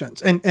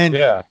options. And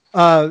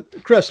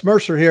Chris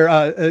Mercer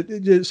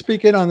here,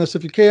 speak in on this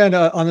if you can,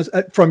 on this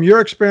from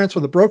your experience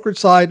with the brokerage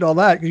side and all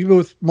that. You've been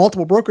with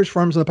multiple brokerage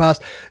firms in the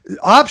past.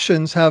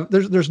 Options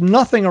there's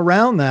nothing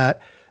around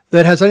that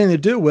has anything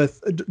to do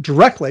with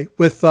directly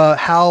with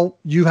how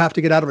you have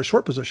to get out of a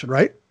short position,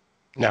 right?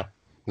 No,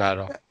 not at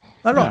all.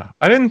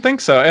 I didn't think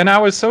so. And I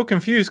was so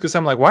confused because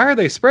I'm like, why are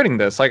they spreading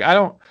this? Like,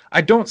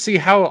 I don't see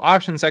how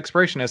options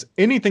expiration has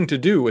anything to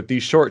do with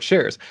these short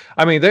shares.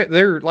 I mean,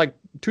 they're like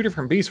two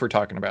different beasts we're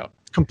talking about.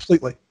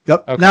 Completely.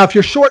 Yep. Okay. Now, if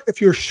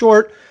you're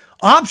short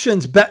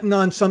options betting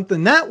on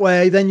something that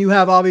way, then you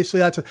have obviously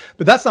but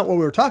that's not what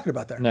we were talking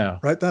about there. No.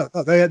 Right. No,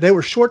 they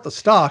were short the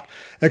stock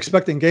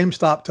expecting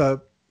GameStop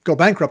to go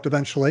bankrupt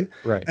eventually.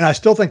 Right. And I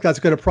still think that's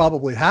going to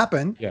probably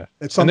happen. Yeah.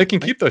 And they can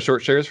keep those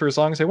short shares for as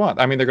long as they want.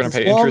 I mean, they're going to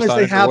pay interest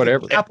on it or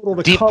whatever. Capital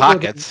to deep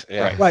pockets.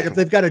 Right. If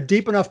they've got a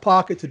deep enough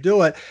pocket to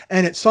do it.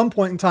 And at some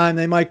point in time,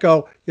 they might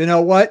go, you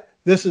know what?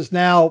 This is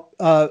now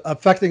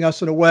affecting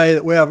us in a way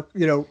that we have,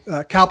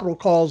 capital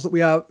calls that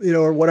we have,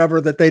 or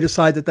whatever, that they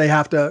decide that they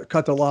have to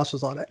cut their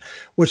losses on it,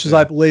 which is,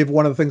 I believe,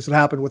 one of the things that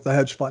happened with the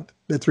hedge fund,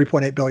 the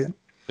 $3.8 billion.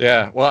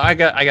 Yeah, well, I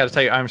got to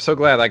tell you, I'm so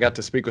glad I got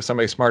to speak with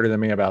somebody smarter than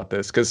me about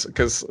this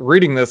because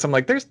reading this, I'm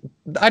like,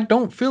 I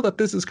don't feel that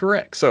this is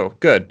correct. So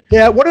good.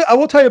 Yeah, I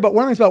will tell you about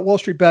one of the things about Wall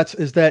Street Bets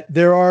is that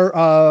there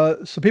are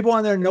some people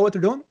on there who know what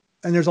they're doing,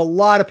 and there's a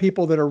lot of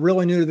people that are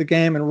really new to the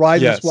game and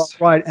riding this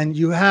ride. And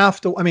you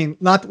have to, I mean,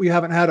 not that we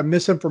haven't had a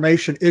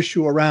misinformation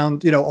issue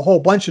around, a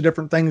whole bunch of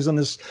different things in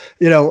this,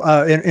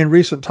 in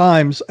recent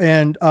times.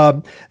 And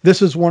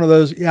this is one of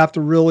those you have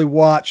to really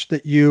watch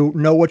that you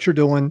know what you're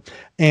doing.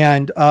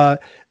 And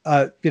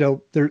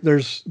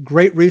there's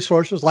great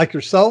resources like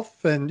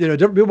yourself and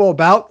different people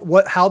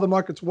about how the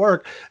markets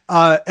work.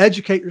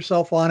 Educate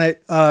yourself on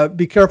it.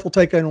 Be careful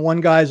taking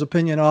one guy's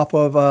opinion off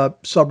of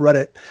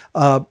subreddit.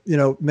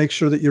 Make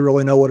sure that you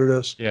really know what it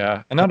is.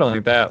 Yeah, and not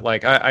only that,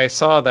 like I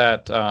saw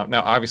that.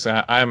 Now, obviously,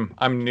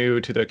 I'm new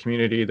to the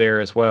community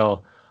there as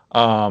well.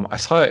 I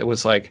saw it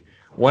was like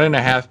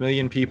 1.5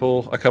 million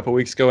people a couple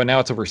weeks ago, and now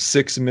it's over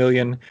 6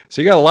 million.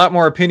 So you got a lot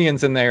more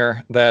opinions in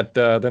there than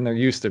there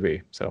used to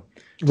be. So.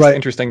 It's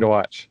interesting to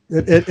watch.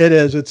 It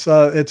is. It's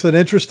an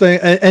interesting,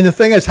 and the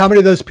thing is, how many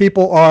of those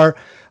people are,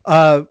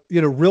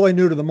 really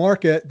new to the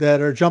market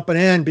that are jumping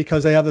in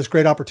because they have this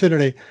great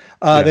opportunity.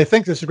 They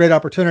think this is a great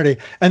opportunity,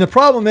 and the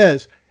problem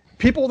is,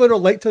 people that are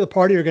late to the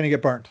party are going to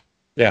get burned.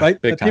 Yeah,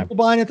 right. big The time. people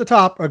buying at the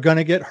top are going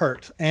to get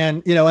hurt,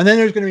 and and then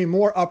there's going to be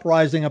more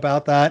uprising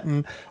about that,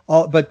 and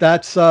all. But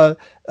that's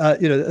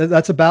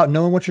that's about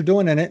knowing what you're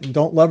doing in it, and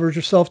don't leverage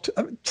yourself.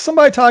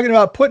 Somebody talking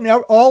about putting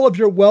out all of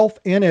your wealth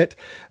in it,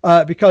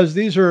 because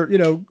these are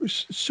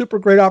super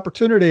great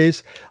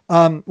opportunities.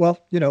 Well,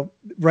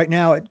 right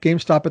now at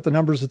GameStop at the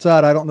numbers it's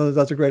at, I don't know that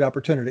that's a great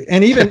opportunity.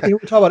 And even we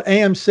talk about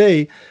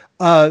AMC.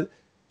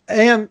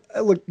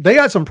 Look, they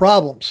got some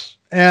problems.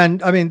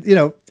 And I mean,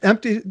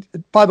 empty,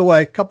 by the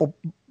way,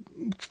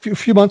 a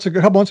few months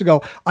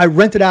ago, I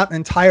rented out an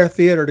entire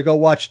theater to go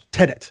watch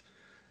Tenet.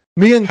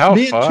 Me and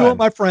two of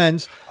my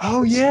friends.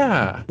 Oh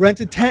yeah.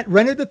 Rented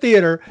the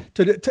theater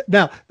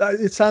now.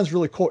 It sounds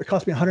really cool. It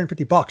cost me $150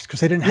 because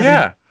they didn't have.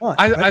 Yeah, fun,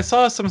 right? Right? I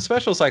saw some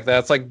specials like that.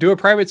 It's like do a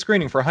private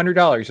screening for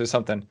 $100 or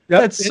something.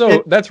 Yep.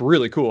 That's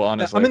really cool.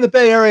 Honestly, I'm in the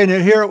Bay Area,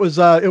 and here it was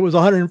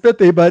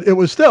 150, but it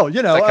was still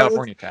like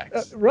California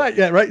tax. Right?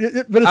 Yeah, right.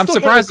 But I'm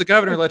surprised the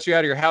governor lets you out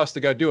of your house to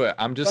go do it.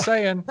 I'm just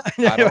saying.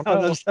 I don't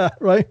know.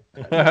 Right.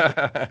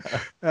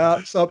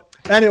 So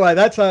anyway,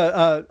 that's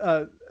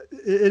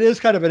it is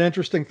kind of an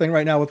interesting thing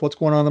right now with what's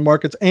going on in the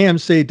markets.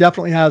 AMC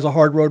definitely has a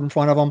hard road in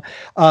front of them.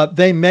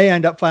 They may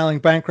end up filing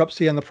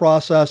bankruptcy in the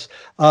process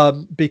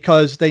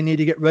because they need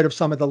to get rid of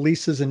some of the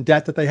leases and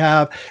debt that they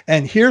have.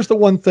 And here's the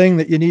one thing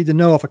that you need to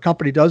know: if a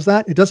company does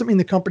that, it doesn't mean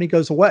the company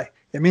goes away.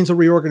 It means a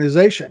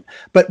reorganization.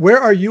 But where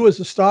are you as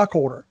a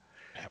stockholder?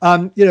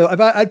 I've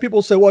had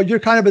people say, well, you're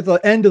kind of at the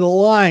end of the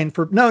line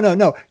for,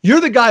 no. You're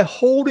the guy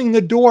holding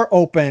the door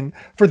open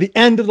for the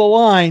end of the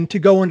line to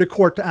go into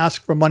court to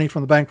ask for money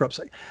from the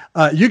bankruptcy.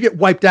 You get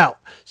wiped out.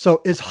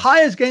 So as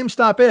high as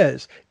GameStop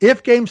is,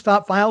 if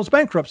GameStop files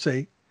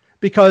bankruptcy,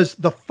 because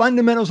the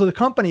fundamentals of the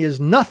company is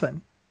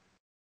nothing,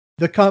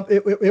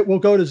 it will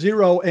go to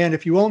zero. And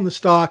if you own the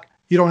stock,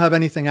 you don't have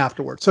anything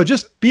afterwards. So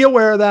just be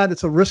aware of that.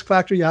 It's a risk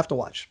factor you have to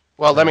watch.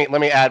 Well, let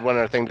me add one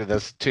other thing to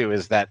this too,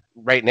 is that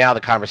right now the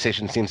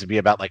conversation seems to be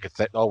about like, it's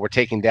that, we're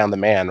taking down the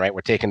man, right?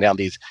 We're taking down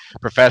these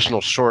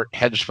professional short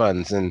hedge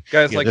funds and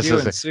guys like you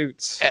in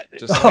suits.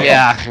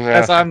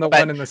 As I'm the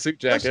one in the suit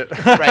jacket.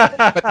 Right.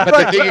 But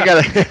the thing you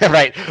gotta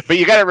right. But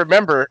you gotta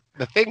remember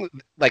the thing,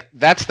 like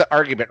that's the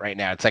argument right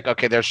now. It's like,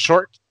 okay, there's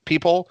short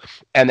people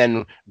and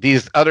then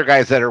these other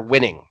guys that are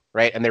winning,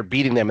 right? And they're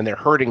beating them and they're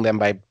hurting them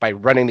by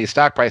running these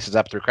stock prices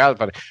up through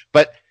crowdfunding.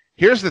 But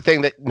here's the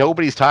thing that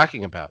nobody's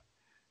talking about.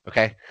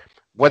 Okay.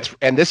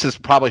 And this is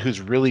probably who's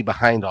really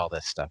behind all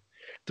this stuff.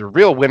 The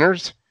real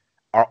winners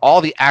are all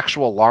the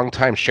actual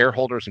longtime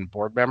shareholders and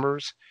board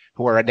members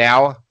who are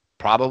now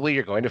probably,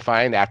 you're going to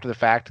find after the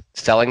fact,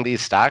 selling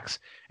these stocks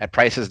at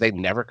prices they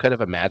never could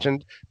have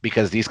imagined,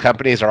 because these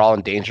companies are all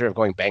in danger of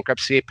going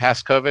bankruptcy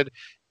past COVID,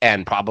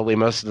 and probably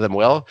most of them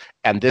will.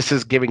 And this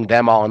is giving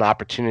them all an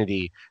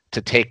opportunity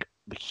to take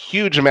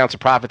huge amounts of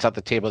profits off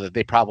the table that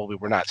they probably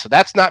were not. So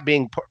that's not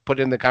being put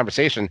in the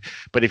conversation.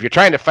 But if you're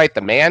trying to fight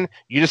the man,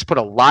 you just put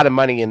a lot of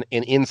money in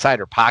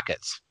insider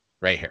pockets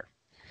right here.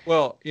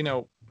 Well,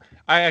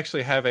 I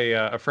actually have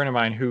a friend of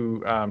mine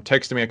who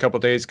texted me a couple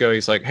of days ago.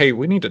 He's like, hey,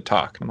 we need to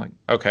talk. I'm like,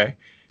 okay.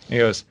 And he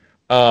goes,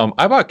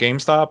 I bought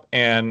GameStop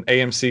and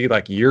AMC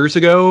like years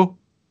ago,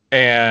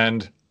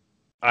 and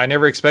I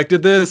never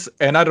expected this,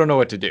 and I don't know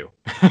what to do.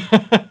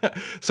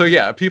 So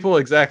yeah, people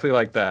exactly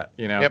like that,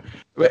 Yep.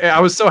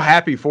 I was so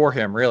happy for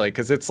him, really,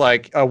 because it's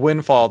like a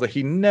windfall that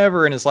he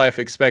never in his life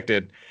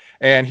expected.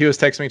 And he was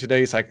texting me today.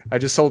 He's like, I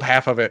just sold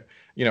half of it,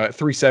 at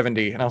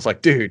 370. And I was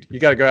like, dude, you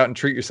got to go out and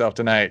treat yourself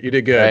tonight. You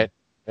did good.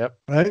 Right.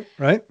 Yep.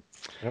 Right.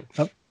 Yep.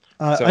 So,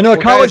 I know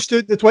a college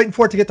student that's waiting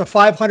for it to get to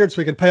 500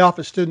 so he can pay off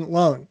his student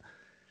loan.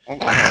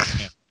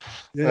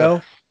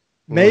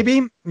 Maybe.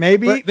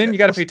 But then you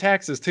got to pay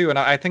taxes too. And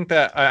I think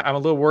that I'm a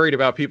little worried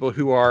about people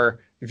who are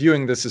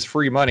viewing this as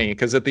free money,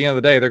 because at the end of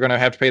the day, they're going to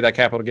have to pay that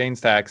capital gains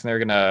tax, and they're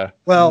going to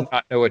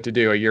not know what to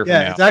do a year from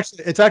now.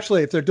 It's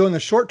actually, if they're doing the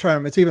short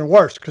term, it's even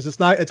worse, because it's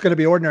going to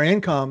be ordinary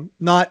income,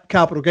 not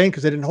capital gain,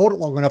 because they didn't hold it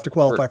long enough to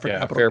qualify for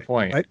capital fair gain,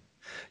 point. Right?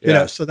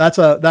 So that's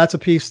a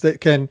piece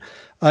that can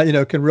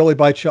really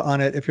bite you on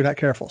it if you're not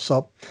careful.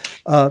 So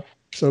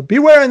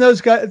beware in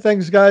those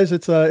things, guys.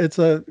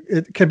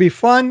 It can be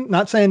fun.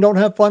 Not saying don't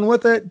have fun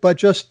with it, but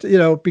just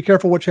be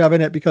careful what you have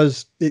in it,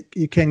 because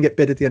you can get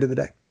bit at the end of the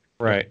day.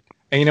 Right.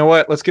 And you know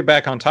what? Let's get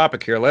back on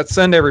topic here. Let's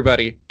send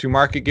everybody to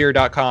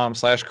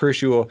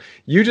marketgear.com/Chris Uhl.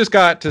 You just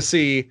got to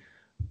see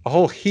a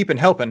whole heap and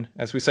helping,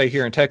 as we say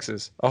here in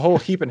Texas, a whole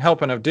heap and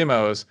helping of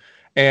demos.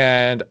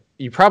 And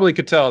you probably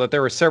could tell that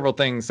there were several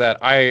things that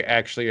I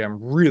actually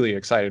am really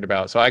excited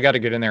about. So I got to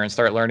get in there and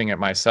start learning it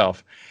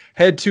myself.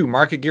 Head to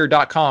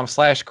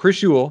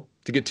marketgear.com/Chris Uhl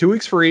to get 2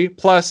 weeks free,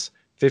 plus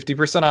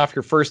 50% off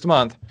your first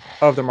month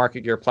of the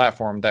Market Gear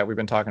platform that we've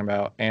been talking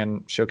about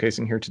and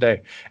showcasing here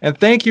today. And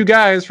thank you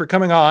guys for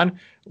coming on,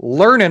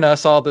 learning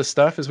us all this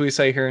stuff, as we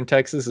say here in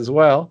Texas as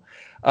well.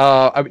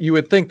 You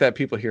would think that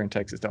people here in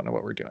Texas don't know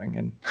what we're doing,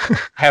 and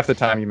half the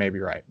time you may be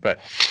right. But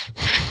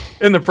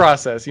in the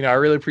process, I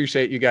really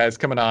appreciate you guys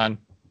coming on,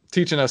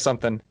 teaching us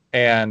something.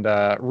 And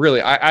really,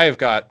 I've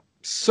got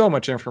so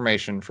much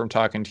information from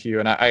talking to you,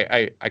 and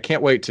I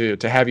can't wait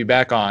to have you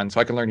back on so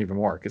I can learn even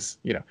more, because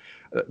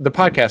the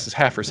podcast is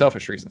half for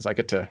selfish reasons. I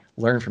get to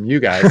learn from you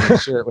guys and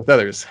share it with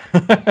others.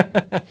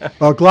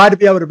 Well, glad to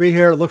be able to be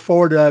here. Look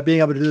forward to being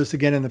able to do this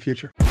again in the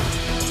future.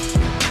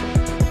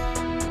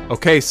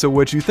 Okay, so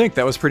what'd you think?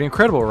 That was pretty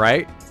incredible,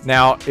 right?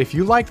 Now, if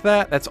you like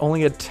that, that's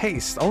only a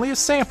taste, only a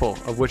sample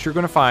of what you're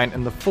going to find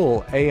in the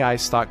full AI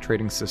stock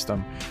trading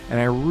system.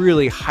 And I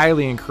really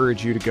highly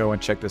encourage you to go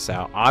and check this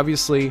out.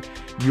 Obviously,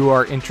 you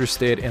are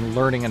interested in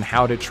learning and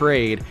how to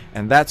trade,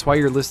 and that's why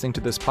you're listening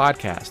to this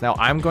podcast. Now,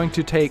 I'm going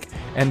to take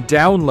and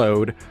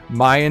download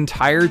my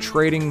entire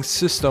trading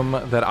system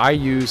that I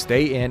use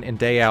day in and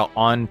day out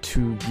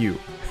onto you.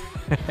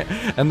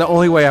 And the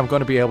only way I'm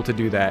going to be able to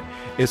do that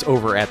is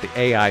over at the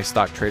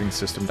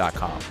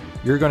AIStockTradingSystem.com.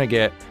 You're going to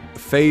get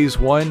phase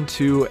 1,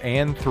 2,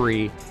 and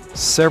 3,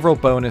 several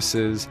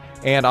bonuses,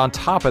 and on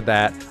top of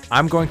that,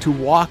 I'm going to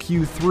walk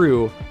you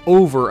through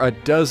over a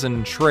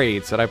dozen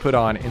trades that I put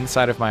on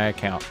inside of my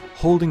account,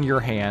 holding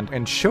your hand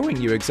and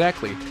showing you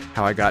exactly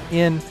how I got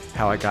in,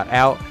 how I got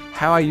out,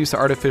 how I use the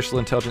artificial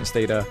intelligence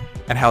data,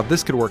 and how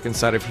this could work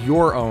inside of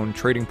your own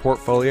trading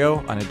portfolio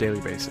on a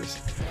daily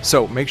basis.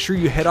 So make sure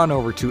you head on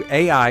over to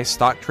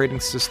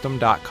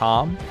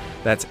AIStockTradingSystem.com.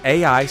 That's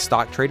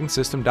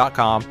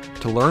AIStockTradingSystem.com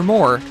to learn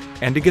more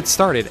and to get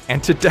started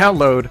and to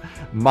download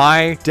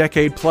my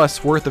decade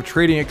plus worth of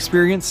trading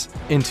experience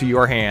into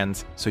your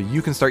hands so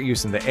you can start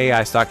using the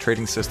AI stock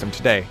trading system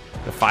today,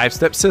 the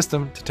 5-step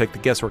system to take the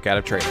guesswork out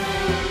of trading.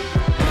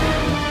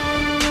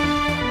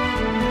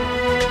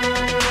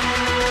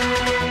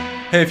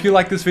 Hey, if you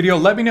like this video,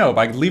 let me know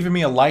by leaving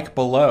me a like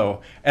below,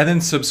 and then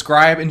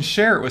subscribe and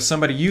share it with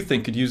somebody you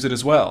think could use it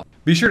as well.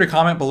 Be sure to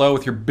comment below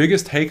with your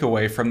biggest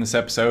takeaway from this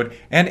episode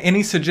and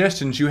any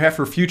suggestions you have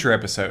for future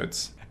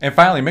episodes. And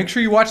finally, make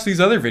sure you watch these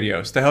other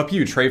videos to help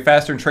you trade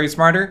faster and trade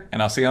smarter,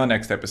 and I'll see you on the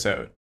next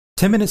episode.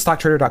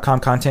 10MinuteStockTrader.com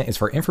content is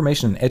for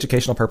information and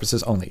educational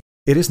purposes only.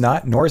 It is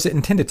not, nor is it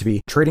intended to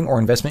be, trading or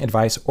investment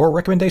advice or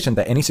recommendation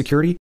that any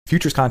security,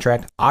 futures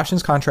contract,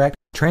 options contract,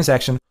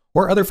 transaction,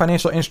 or other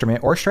financial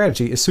instrument or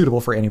strategy is suitable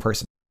for any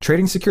person.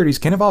 Trading securities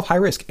can involve high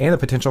risk and the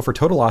potential for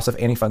total loss of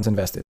any funds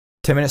invested.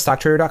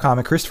 10MinuteStockTrader.com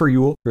and Christopher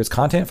Uhl, through its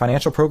content,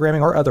 financial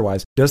programming, or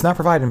otherwise, does not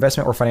provide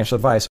investment or financial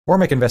advice or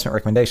make investment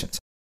recommendations.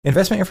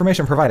 Investment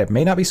information provided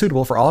may not be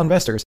suitable for all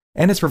investors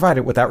and is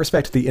provided without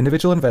respect to the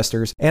individual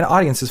investors and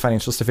audience's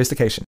financial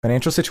sophistication,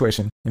 financial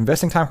situation,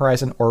 investing time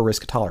horizon, or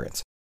risk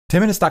tolerance.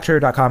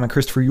 10MinuteStockTrader.com and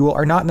Christopher Uhl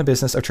are not in the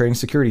business of trading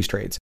securities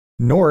trades,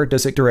 nor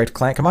does it direct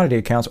client commodity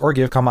accounts or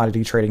give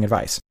commodity trading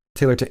advice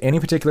tailored to any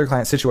particular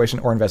client situation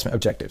or investment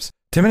objectives.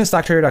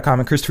 10MinuteStockTrader.com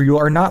and Christopher Uhl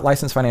are not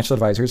licensed financial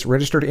advisors,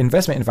 registered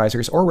investment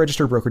advisors, or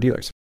registered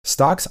broker-dealers.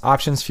 Stocks,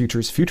 options,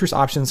 futures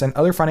options, and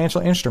other financial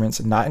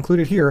instruments not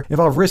included here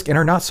involve risk and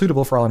are not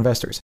suitable for all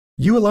investors.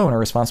 You alone are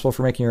responsible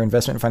for making your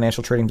investment and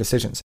financial trading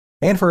decisions,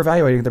 and for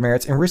evaluating the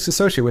merits and risks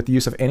associated with the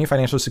use of any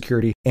financial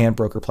security and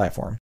broker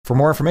platform. For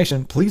more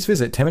information, please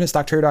visit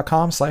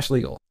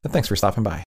 10MinuteStockTrader.com/legal. And thanks for stopping by.